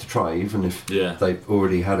might like to try, even if they've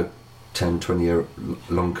already had a 10-20 year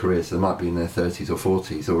long career, so they might be in their 30s or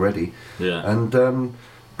 40s already, and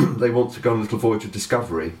they want to go on a little voyage of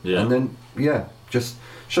discovery, and then just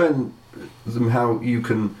showing them how you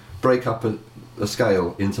can break up a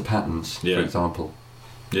scale into patterns, for example,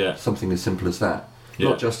 something as simple as that,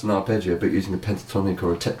 not just an arpeggio but using a pentatonic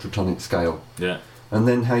or a tetratonic scale, and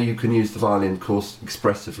then how you can use the violin, of course,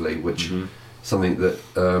 expressively, which something that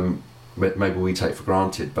maybe we take for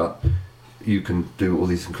granted, but you can do all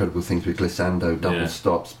these incredible things with glissando, double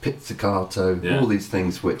stops, pizzicato, all these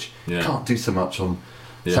things which you can't do so much on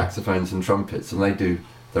saxophones and trumpets, and they do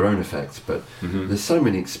their own effects, but there's so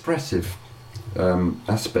many expressive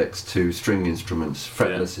aspects to string instruments,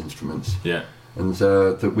 fretless instruments, and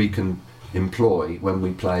that we can employ when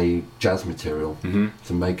we play jazz material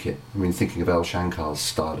to make it. I mean, thinking of El Shankar's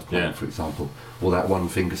style of playing, for example, all that one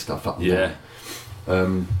finger stuff up and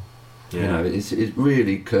down. You know, it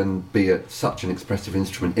really can be such an expressive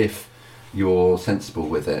instrument if you're sensible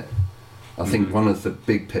with it. I think one of the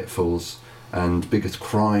big pitfalls and biggest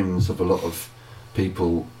crimes of a lot of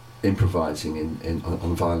people improvising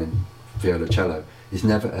on violin, viola, cello is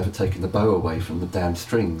never ever taking the bow away from the damn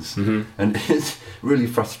strings. And it's really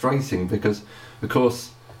frustrating because, of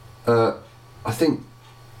course, I think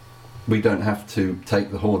we don't have to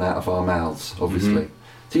take the horn out of our mouths, obviously.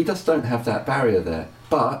 So you just don't have that barrier there.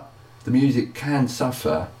 But the music can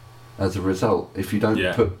suffer as a result if you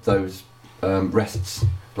don't put those rests,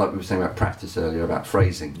 like we were saying about practice earlier, about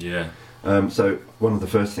phrasing. So one of the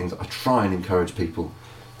first things I try and encourage people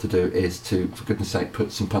to do is to, for goodness sake,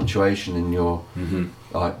 put some punctuation in your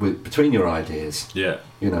between your ideas.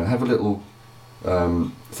 You know, have a little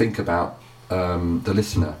think about the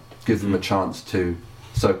listener, give them a chance to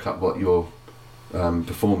soak up what you're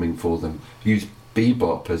performing for them. Use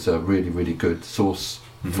bebop as a really, really good source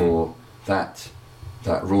for that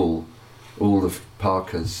rule. All of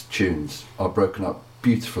Parker's tunes are broken up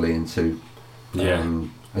beautifully into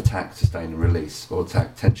attack, sustain and release, or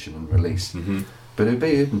attack, tension and release. Do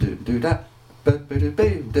that.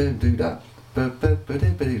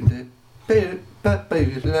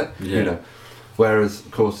 You know, whereas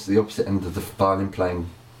of course the opposite end of the violin playing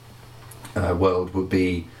world would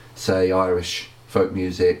be, say, Irish folk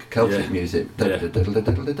music, Celtic music.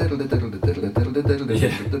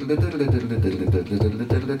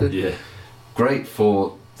 Great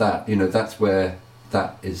for that. You know, that's where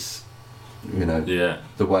that is. You know,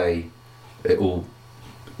 the way it all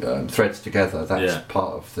threads together. That's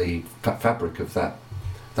part of the fabric of that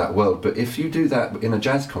world. But if you do that in a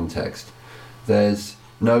jazz context, there's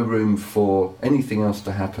no room for anything else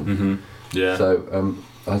to happen. So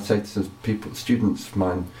I'd say to people, students of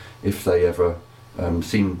mine, if they ever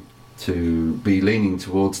seem to be leaning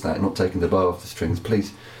towards that, not taking the bow off the strings,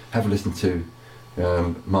 please have a listen to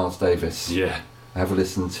Miles Davis. Have a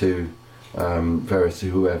listen to various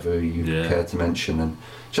whoever you care to mention, and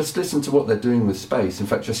just listen to what they're doing with space. In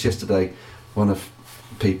fact, just yesterday, one of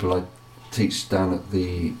the people I teach down at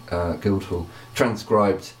the Guildhall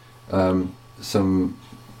transcribed some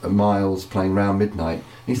Miles playing Round Midnight.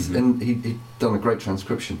 And he'd done a great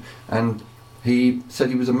transcription, and he said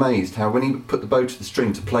he was amazed how when he put the bow to the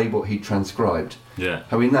string to play what he'd transcribed,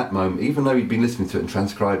 how in that moment, even though he'd been listening to it and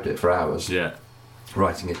transcribed it for hours,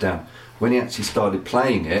 writing it down, when he actually started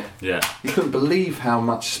playing it, he couldn't believe how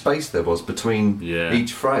much space there was between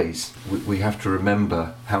each phrase. We have to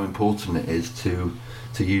remember how important it is to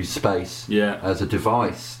use space as a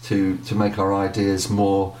device to make our ideas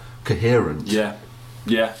more coherent.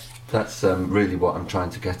 That's really what I'm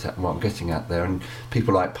trying to get at and what I'm getting at there. And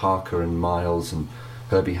people like Parker and Miles and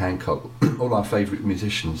Herbie Hancock, all our favourite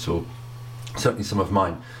musicians, or certainly some of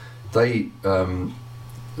mine,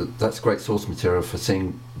 that's great source material for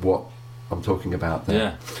seeing what I'm talking about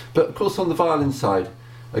there. But of course on the violin side,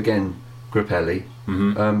 again, Grappelli,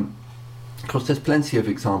 of course there's plenty of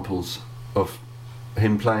examples of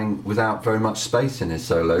him playing without very much space in his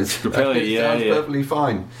solos. Grappelli, sounds perfectly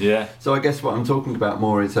fine. So I guess what I'm talking about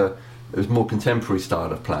more is it was more contemporary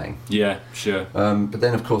style of playing. But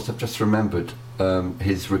then of course I've just remembered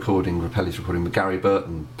his recording, Grappelli's recording with Gary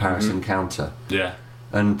Burton, Paris Encounter.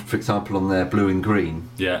 And for example on there, Blue and Green.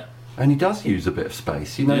 And he does use a bit of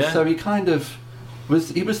space, you know, so he kind of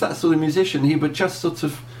was that sort of musician. He would just sort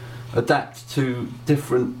of adapt to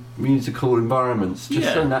different musical environments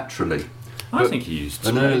just so naturally. I think he used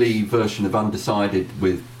an early version of Undecided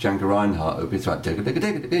with Django Reinhardt. It would be like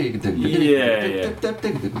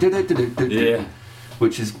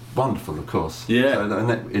which is wonderful, of course.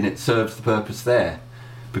 And it serves the purpose there,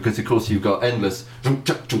 because of course you've got endless.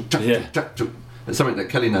 It's something that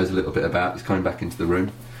Kelly knows a little bit about. He's coming back into the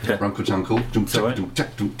room. Runkle Junkle.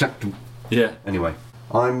 Anyway,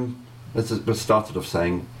 I'm, as I started off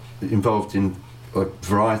saying, involved in a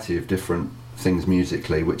variety of different things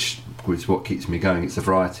musically, which is what keeps me going. It's a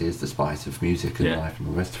variety is the spice of music and life and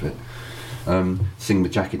the rest of it. Sing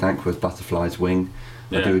with Jackie Dankworth's Butterfly's Wing.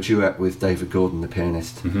 I do a duet with David Gordon, the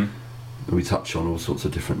pianist. We touch on all sorts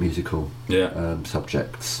of different musical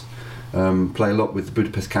subjects. Play a lot with the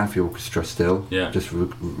Budapest Cafe Orchestra still, just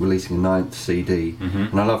releasing a 9th CD.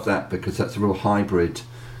 And I love that because that's a real hybrid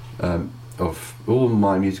of all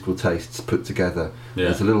my musical tastes put together.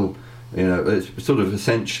 There's a little, you know, it's sort of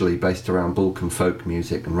essentially based around Balkan folk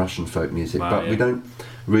music and Russian folk music, but we don't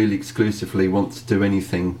really exclusively want to do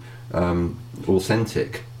anything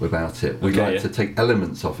authentic about it. We like to take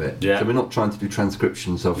elements of it. Yeah. So we're not trying to do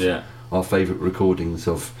transcriptions of our favourite recordings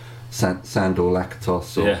of Sandor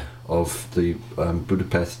Lakatos or of the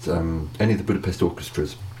Budapest, any of the Budapest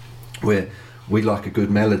orchestras. We like a good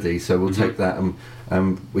melody, so we'll take that,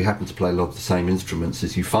 and we happen to play a lot of the same instruments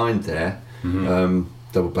as you find there.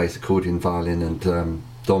 Double bass, accordion, violin, and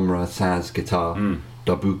domra, saz, guitar,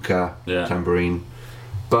 darbuka, tambourine.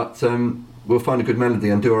 But we'll find a good melody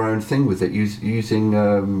and do our own thing with it,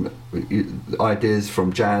 using ideas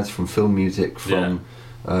from jazz, from film music, from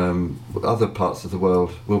other parts of the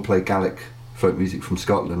world. We'll play Garrick folk music from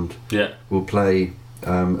Scotland. We'll play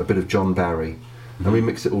a bit of John Barry, and we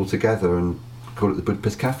mix it all together and call it the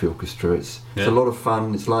Budapest Cafe Orchestra. It's a lot of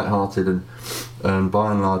fun, it's light-hearted, and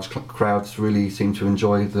by and large crowds really seem to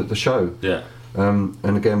enjoy the show. And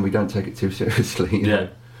again, we don't take it too seriously, you know,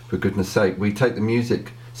 for goodness sake. We take the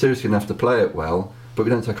music seriously enough to play it well, but we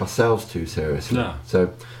don't take ourselves too seriously.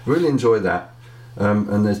 So really enjoy that.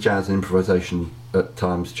 And there's jazz and improvisation at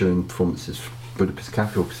times during performances for Budapest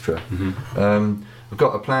Cafe Orchestra. We've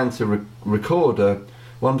got a plan to record a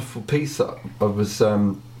wonderful piece that I was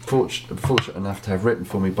fortunate enough to have written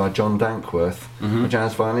for me by John Dankworth, a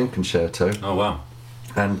jazz violin concerto. Oh wow.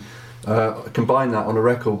 And combine that on a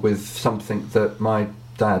record with something that my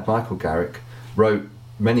dad, Michael Garrick, wrote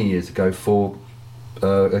many years ago for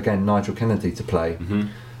again Nigel Kennedy to play.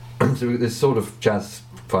 So this sort of jazz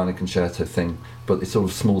violin concerto thing, but this sort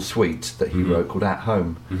of small suite that he wrote called At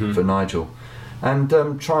Home for Nigel, and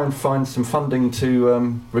try and find some funding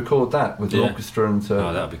to record that with the orchestra. And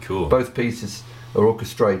that'd be cool. Both pieces are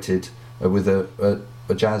orchestrated with a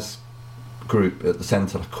jazz group at the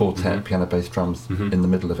centre, a quartet, piano, bass, drums in the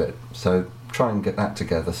middle of it. So try and get that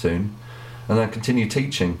together soon, and then continue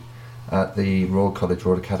teaching at the Royal College,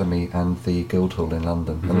 Royal Academy, and the Guildhall in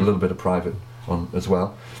London, and a little bit of private on as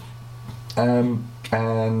well. I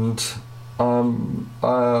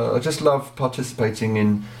just love participating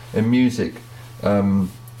in music.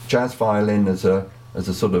 Jazz violin as a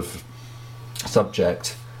sort of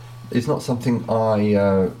subject is not something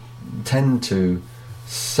I tend to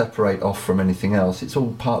separate off from anything else. It's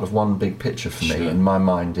all part of one big picture for me. In my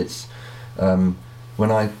mind, it's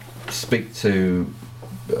when I speak to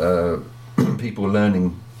people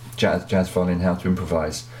learning jazz violin, how to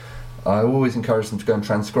improvise, I always encourage them to go and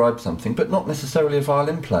transcribe something, but not necessarily a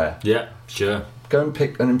violin player. Go and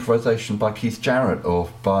pick an improvisation by Keith Jarrett or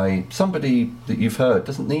by somebody that you've heard.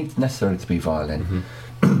 Doesn't need necessarily to be violin.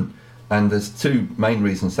 And there's two main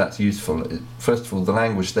reasons that's useful. First of all, the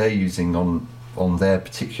language they're using on their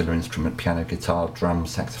particular instrument, piano, guitar, drum,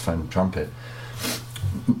 saxophone, trumpet,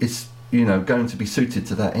 is going to be suited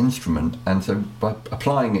to that instrument, and so by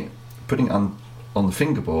applying it, putting it on the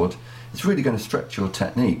fingerboard, it's really going to stretch your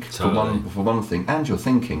technique for one thing, and your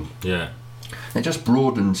thinking. It just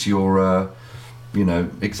broadens your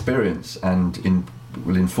experience, and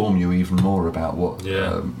will inform you even more about what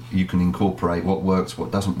you can incorporate, what works,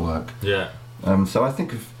 what doesn't work. So I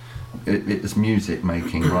think of it as music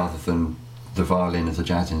making rather than the violin as a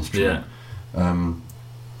jazz instrument. And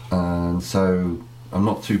so I'm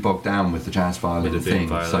not too bogged down with the jazz violin thing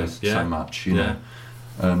so much, you know.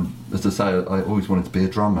 As I say, I always wanted to be a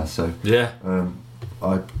drummer, so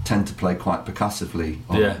I tend to play quite percussively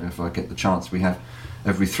if I get the chance. We have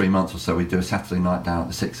every 3 months or so we do a Saturday night down at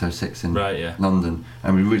the 606 in London,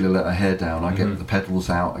 and we really let our hair down. I get the pedals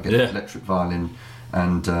out, I get the electric violin,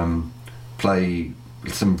 and play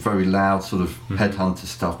some very loud sort of headhunter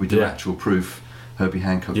stuff. We do actual proof, Herbie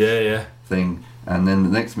Hancock thing, and then the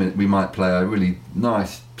next minute we might play a really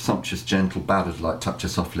nice, sumptuous, gentle ballad like Touch Your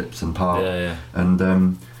Soft Lips and Park,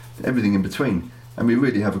 and everything in between. And we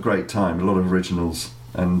really have a great time, a lot of originals,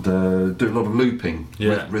 and do a lot of looping,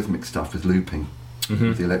 rhythmic stuff with looping,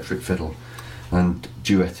 with the electric fiddle, and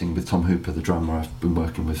duetting with Tom Hooper, the drummer I've been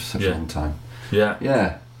working with for such a long time.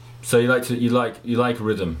 So you like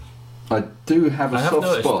rhythm? I do have a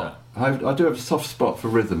soft spot. I do have a soft spot for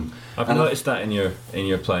rhythm. I've noticed that in your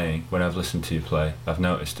playing. When I've listened to you play, I've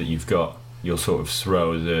noticed that you'll sort of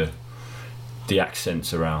throw the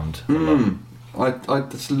accents around. I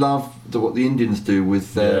just love what the Indians do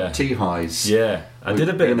with their T-highs. I did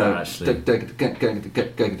a bit of that actually. And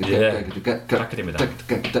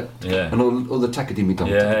all the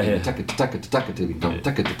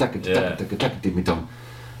takadimi-dum,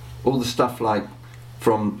 all the stuff like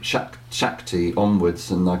from Shakti onwards,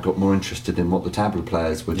 and I got more interested in what the tabla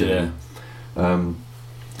players were doing.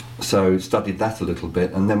 So studied that a little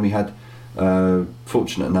bit, and then we had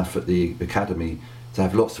fortunate enough at the Academy to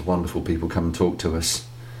have lots of wonderful people come and talk to us,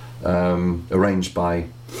 arranged by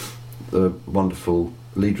the wonderful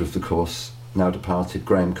leader of the course, now departed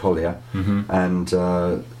Graham Collier, and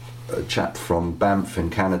a chap from Banff in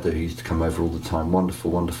Canada who used to come over all the time.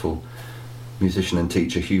 Wonderful musician and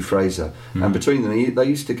teacher, Hugh Fraser. And between them, they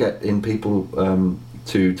used to get in people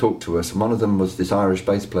to talk to us. And one of them was this Irish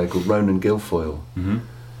bass player called Ronan Guilfoyle, and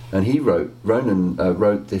Ronan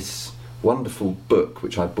wrote this wonderful book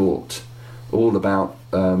which I bought, all about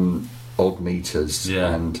odd meters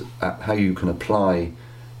and how you can apply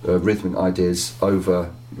rhythmic ideas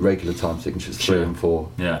over regular time signatures, 3 and 4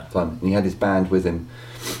 time. And he had his band with him,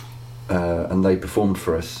 and they performed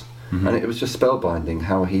for us, and it was just spellbinding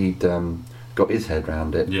how he'd got his head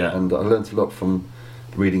around it, and I learnt a lot from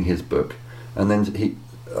reading his book. And then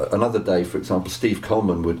another day, for example, Steve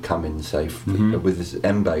Coleman would come in, say, with his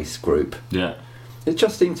M-Bass group. It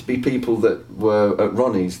just seemed to be people that were at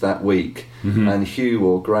Ronnie's that week, and Hugh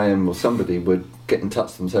or Graham or somebody would get in touch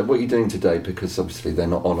with them and say, what are you doing today? Because obviously they're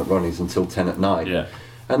not on at Ronnie's until 10 at night.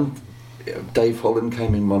 And Dave Holland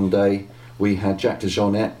came in one day, we had Jack de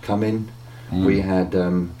Jonette come in, we had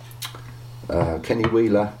Kenny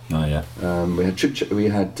Wheeler, we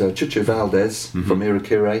had Chucho Valdez from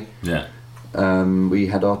Irakere, we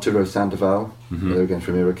had Arturo Sandoval, there again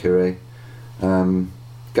from Irakere,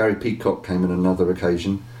 Gary Peacock came on another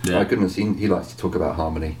occasion. My goodness, he likes to talk about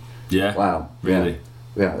harmony. Wow, really?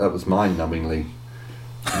 Yeah, that was mind-numbingly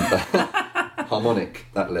harmonic,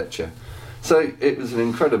 that lecture. So it was an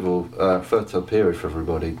incredible fertile period for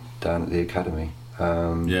everybody down at the Academy.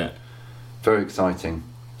 Very exciting.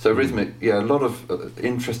 So rhythmic, a lot of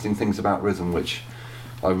interesting things about rhythm, which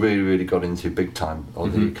I really got into big time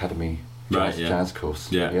on the Academy jazz course.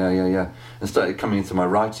 And started coming into my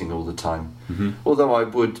writing all the time. Although I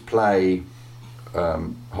would play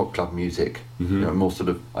hot club music, more sort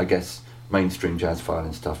of, I guess, mainstream jazz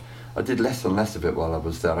violin stuff. I did less and less of it while I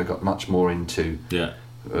was there. I got much more into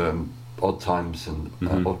odd times and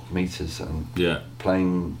odd meters and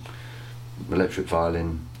playing electric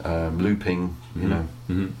violin, looping,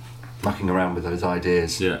 mucking around with those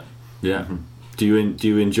ideas. Do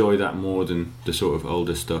you enjoy that more than the sort of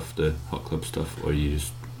older stuff, the hot club stuff, or you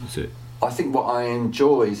just, is it? I think what I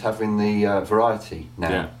enjoy is having the variety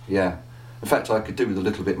now. In fact, I could do with a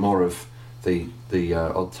little bit more of the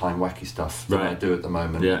odd time wacky stuff than I do at the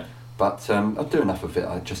moment. But I do enough of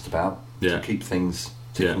it, just about, to keep things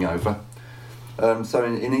ticking over. So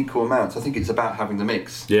in equal amounts, I think it's about having the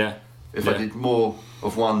mix. If I did more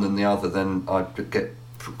of one than the other, then I'd get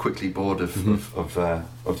quickly bored of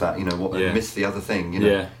that, and miss the other thing.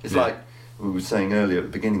 It's like we were saying earlier at the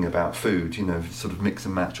beginning about food. Sort of mix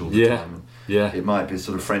and match all the time. And it might be a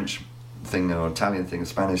sort of French thing, or Italian thing, a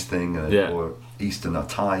Spanish thing, or Eastern or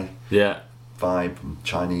Thai vibe, and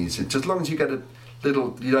Chinese. Just as long as you get a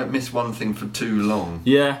little, you don't miss one thing for too long.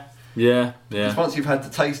 Because once you've had the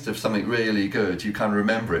taste of something really good, you kind of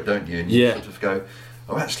remember it, don't you? And you sort of go,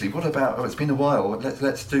 oh, actually, what about? Oh, it's been a while.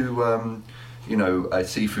 Let's do. A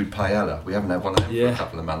seafood paella. We haven't had one of them for a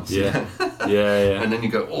couple of months. And then you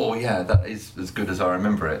go, oh yeah, that is as good as I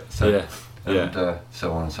remember it. So,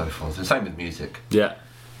 so on and so forth. The same with music.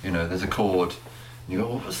 There's a chord, and you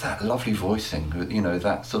go, what was that lovely voicing?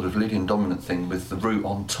 That sort of leading dominant thing with the root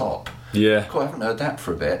on top. God, I haven't heard that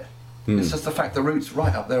for a bit. It's just the fact the root's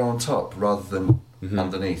right up there on top rather than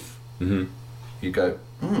underneath. You go,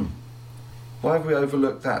 why have we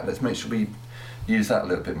overlooked that? Let's make sure we use that a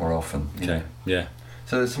little bit more often.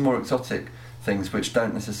 So there's some more exotic things which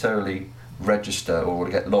don't necessarily register or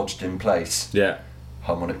get lodged in place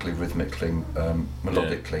harmonically, rhythmically,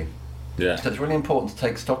 melodically. So it's really important to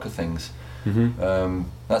take stock of things.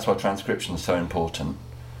 That's why transcription is so important.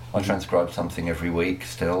 I transcribe something every week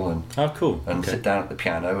still, and sit down at the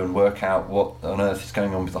piano and work out what on earth is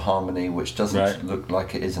going on with the harmony, which doesn't look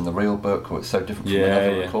like it is in the real book, or it's so different from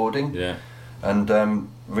another recording. And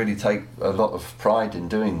really take a lot of pride in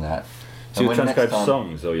doing that. So you'll transcribe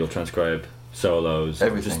songs, or you'll transcribe solos,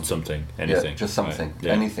 everything, just something, anything. Just something,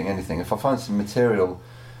 anything. If I find some material,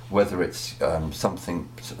 whether it's something,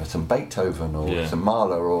 some Beethoven or some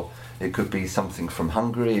Mahler, or it could be something from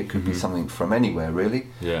Hungary, it could be something from anywhere really.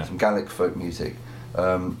 Some Gallic folk music,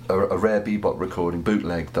 a rare bebop recording,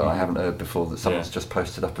 bootleg that I haven't heard before, that someone's just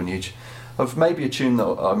posted up on YouTube, of maybe a tune that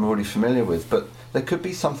I'm already familiar with, but there could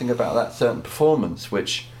be something about that certain performance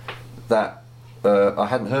which that I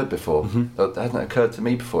hadn't heard before, that hadn't occurred to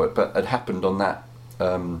me before, but had happened on that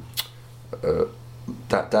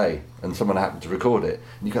that day, and someone happened to record it,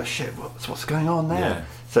 and you go, shit, what's going on there?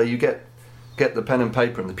 So you get the pen and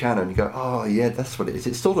paper and the piano, and you go, oh yeah, that's what it is.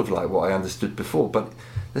 It's sort of like what I understood before, but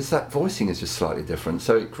there's that voicing is just slightly different,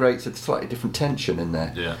 so it creates a slightly different tension in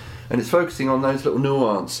there. And it's focusing on those little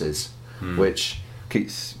nuances which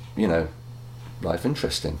keeps life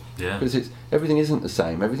interesting. Yeah. Because everything isn't the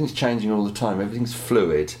same. Everything's changing all the time. Everything's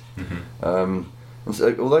fluid. And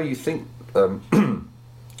so, although you think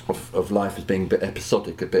of life as being a bit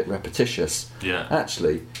episodic, a bit repetitious,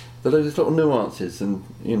 actually, there are those little nuances and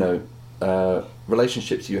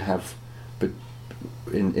relationships you have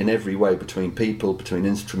in every way between people, between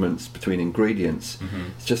instruments, between ingredients.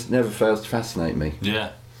 It just never fails to fascinate me.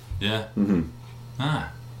 Yeah.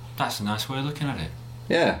 That's a nice way of looking at it.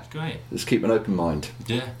 Yeah, it's great. Just keep an open mind.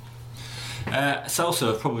 Yeah. It's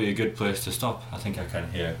also probably a good place to stop. I think I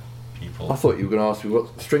can hear people. I thought you were going to ask me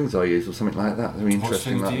what strings I use or something like that. Very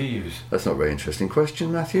interesting. What strings do you use? That's not a very interesting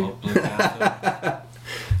question, Matthew. Obligato.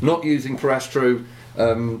 Not using Parastro.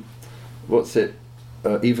 What's it?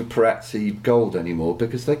 Eva Perazzi Gold anymore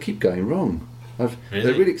because they keep going wrong. Really?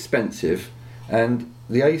 They're really expensive, and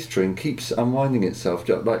the A string keeps unwinding itself.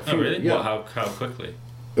 Like really? Yeah. How quickly?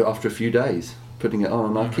 After a few days, putting it on,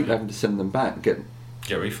 and I keep having to send them back, get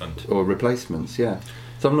refund or replacements. Yeah.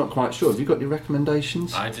 So I'm not quite sure. Have you got any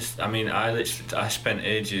recommendations? I spent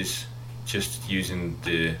ages just using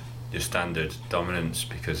the standard dominants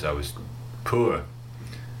because I was poor.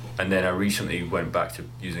 And then I recently went back to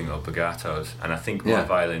using obligatos, and I think my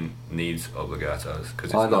violin needs obligatos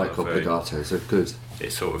because I like obligatos. They're good.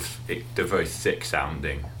 It's they're very thick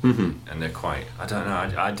sounding, and they're quite. I don't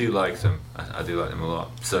know. I do like them. I do like them a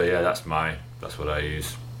lot. So yeah, that's what I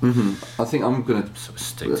use. I think I'm going to sort of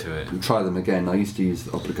stick to it. Try them again. I used to use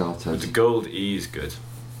the obligatos. But the Gold E is good.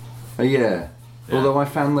 Yeah. Although I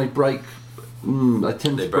found they break. They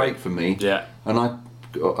tend to break for me. Yeah. And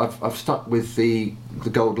I've stuck with the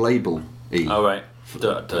gold label E. Oh right.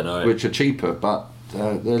 Don't know. Which are cheaper, but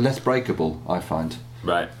they're less breakable, I find.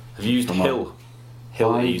 Right. Have you used Hill?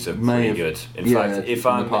 Hill E's are pretty good. In fact, if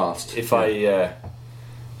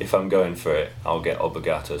I'm going for it, I'll get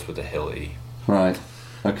obligatos with the Hill E. Right.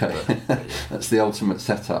 Okay. That's the ultimate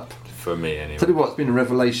setup. For me, anyway. Tell you what's been a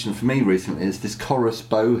revelation for me recently is this chorus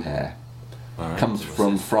bow hair. Right. Comes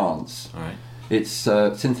from France. Right. It's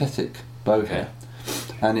synthetic bow hair.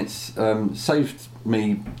 And it's saved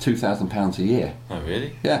me £2,000 a year. Oh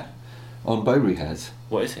really? Yeah, on bow rehairs.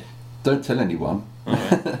 What is it? Don't tell anyone.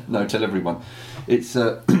 Right. No, tell everyone. It's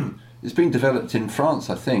it's been developed in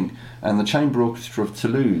France, I think, and the Chamber Orchestra of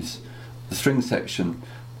Toulouse, the string section,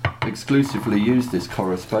 exclusively used this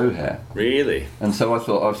chorus bow hair. Really? And so I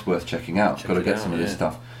thought, it's worth checking out. Got to get some of this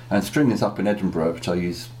stuff. And string is up in Edinburgh, which I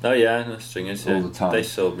use. Oh yeah, no, stringers all the time. They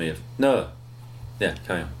sold me Yeah,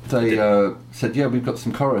 carry on. They said, we've got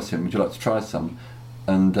some chorus in, would you like to try some?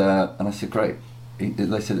 And I said, great.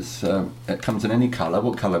 They said it comes in any colour.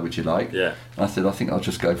 What colour would you like? Yeah. And I said, I think I'll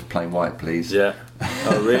just go for plain white, please. Yeah.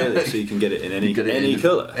 Oh really? So you can get it in any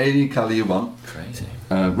colour? Any colour you want. Crazy.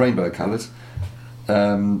 Rainbow colours.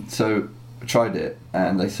 So I tried it,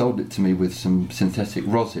 and they sold it to me with some synthetic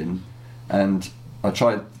rosin, and I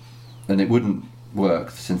tried, and it wouldn't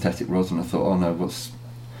work, the synthetic rosin. I thought, oh no,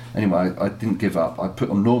 Anyway, I didn't give up. I put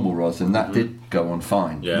on normal rosin. That did go on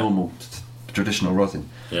fine. Yeah. Normal, traditional rosin.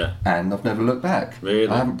 Yeah. And I've never looked back. Really?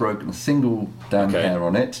 I haven't broken a single damn hair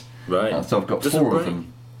on it. Right. So I've got 4 of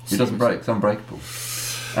them. It doesn't break. It's unbreakable.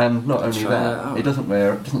 And not only that, it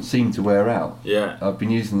doesn't seem to wear out. Yeah. I've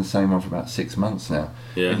been using the same one for about 6 months now.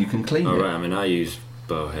 Yeah. And you can clean it. Right. I mean, I use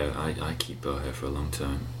bow hair. I keep bow hair for a long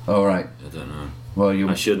time. Oh right. I don't know. Well,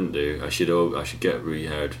 I shouldn't do. I should get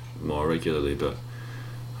rehaired more regularly, but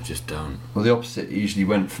I just don't. Well, the opposite usually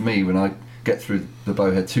went for me when I get through the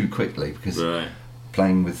bow hair too quickly, because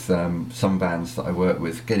playing with some bands that I work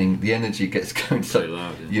with, getting the energy gets going so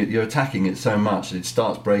loud, you're attacking it so much that it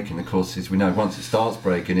starts breaking. Of course, as we know, once it starts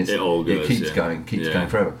breaking, it keeps going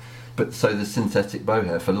forever. But so the synthetic bow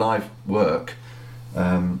hair for live work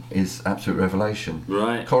is absolute revelation.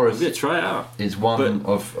 Right. Chorus, I'm gonna try it out. Is one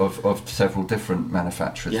of several different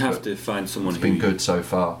manufacturers. You have to find someone who's been good so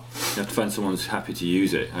far. You have to find someone who's happy to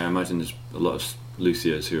use it. I imagine there's a lot of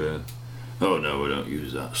luthiers who are, oh no, we don't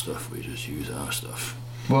use that stuff, we just use our stuff.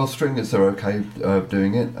 Well, stringers are okay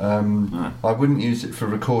doing it. I wouldn't use it for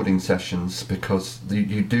recording sessions because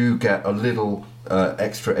you do get a little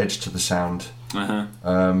extra edge to the sound,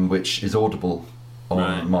 which is audible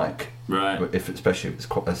on mic. Right. Especially if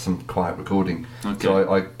it's some quiet recording. Okay.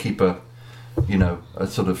 So I keep a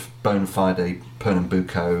sort of bona fide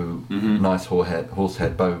Pernambuco, nice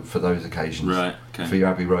horsehead bow for those occasions. Right. Okay. For your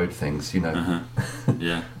Abbey Road things,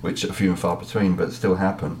 Yeah. which are few and far between, but still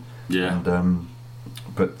happen. Yeah. And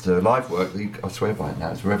but live work, I swear by it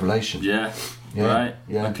now, it's a revelation. Yeah. Yeah. Right.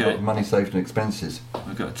 Yeah. Okay. A lot of money saved in expenses.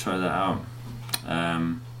 I've got to try that out.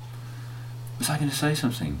 Was I going to say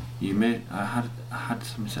something? I had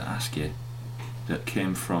something to ask you that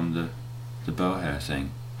came from the bow hair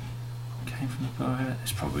thing. came from the power.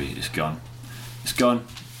 It's gone. It's gone.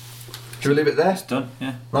 Should we leave it there? It's done.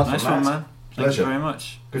 Yeah. Nice one, man. Thank you very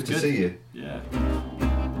much. Good to see you. Yeah.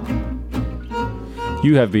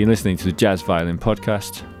 You have been listening to the Jazz Violin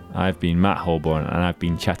Podcast. I've been Matt Holborn, and I've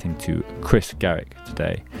been chatting to Chris Garrick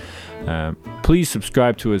today. Please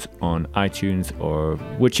subscribe to us on iTunes or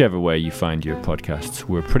whichever way you find your podcasts.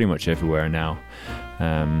 We're pretty much everywhere now.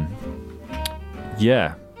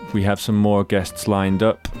 We have some more guests lined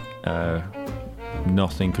up.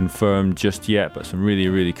 Nothing confirmed just yet, but some really,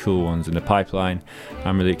 really cool ones in the pipeline.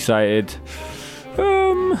 I'm really excited.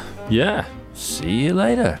 See you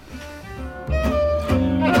later.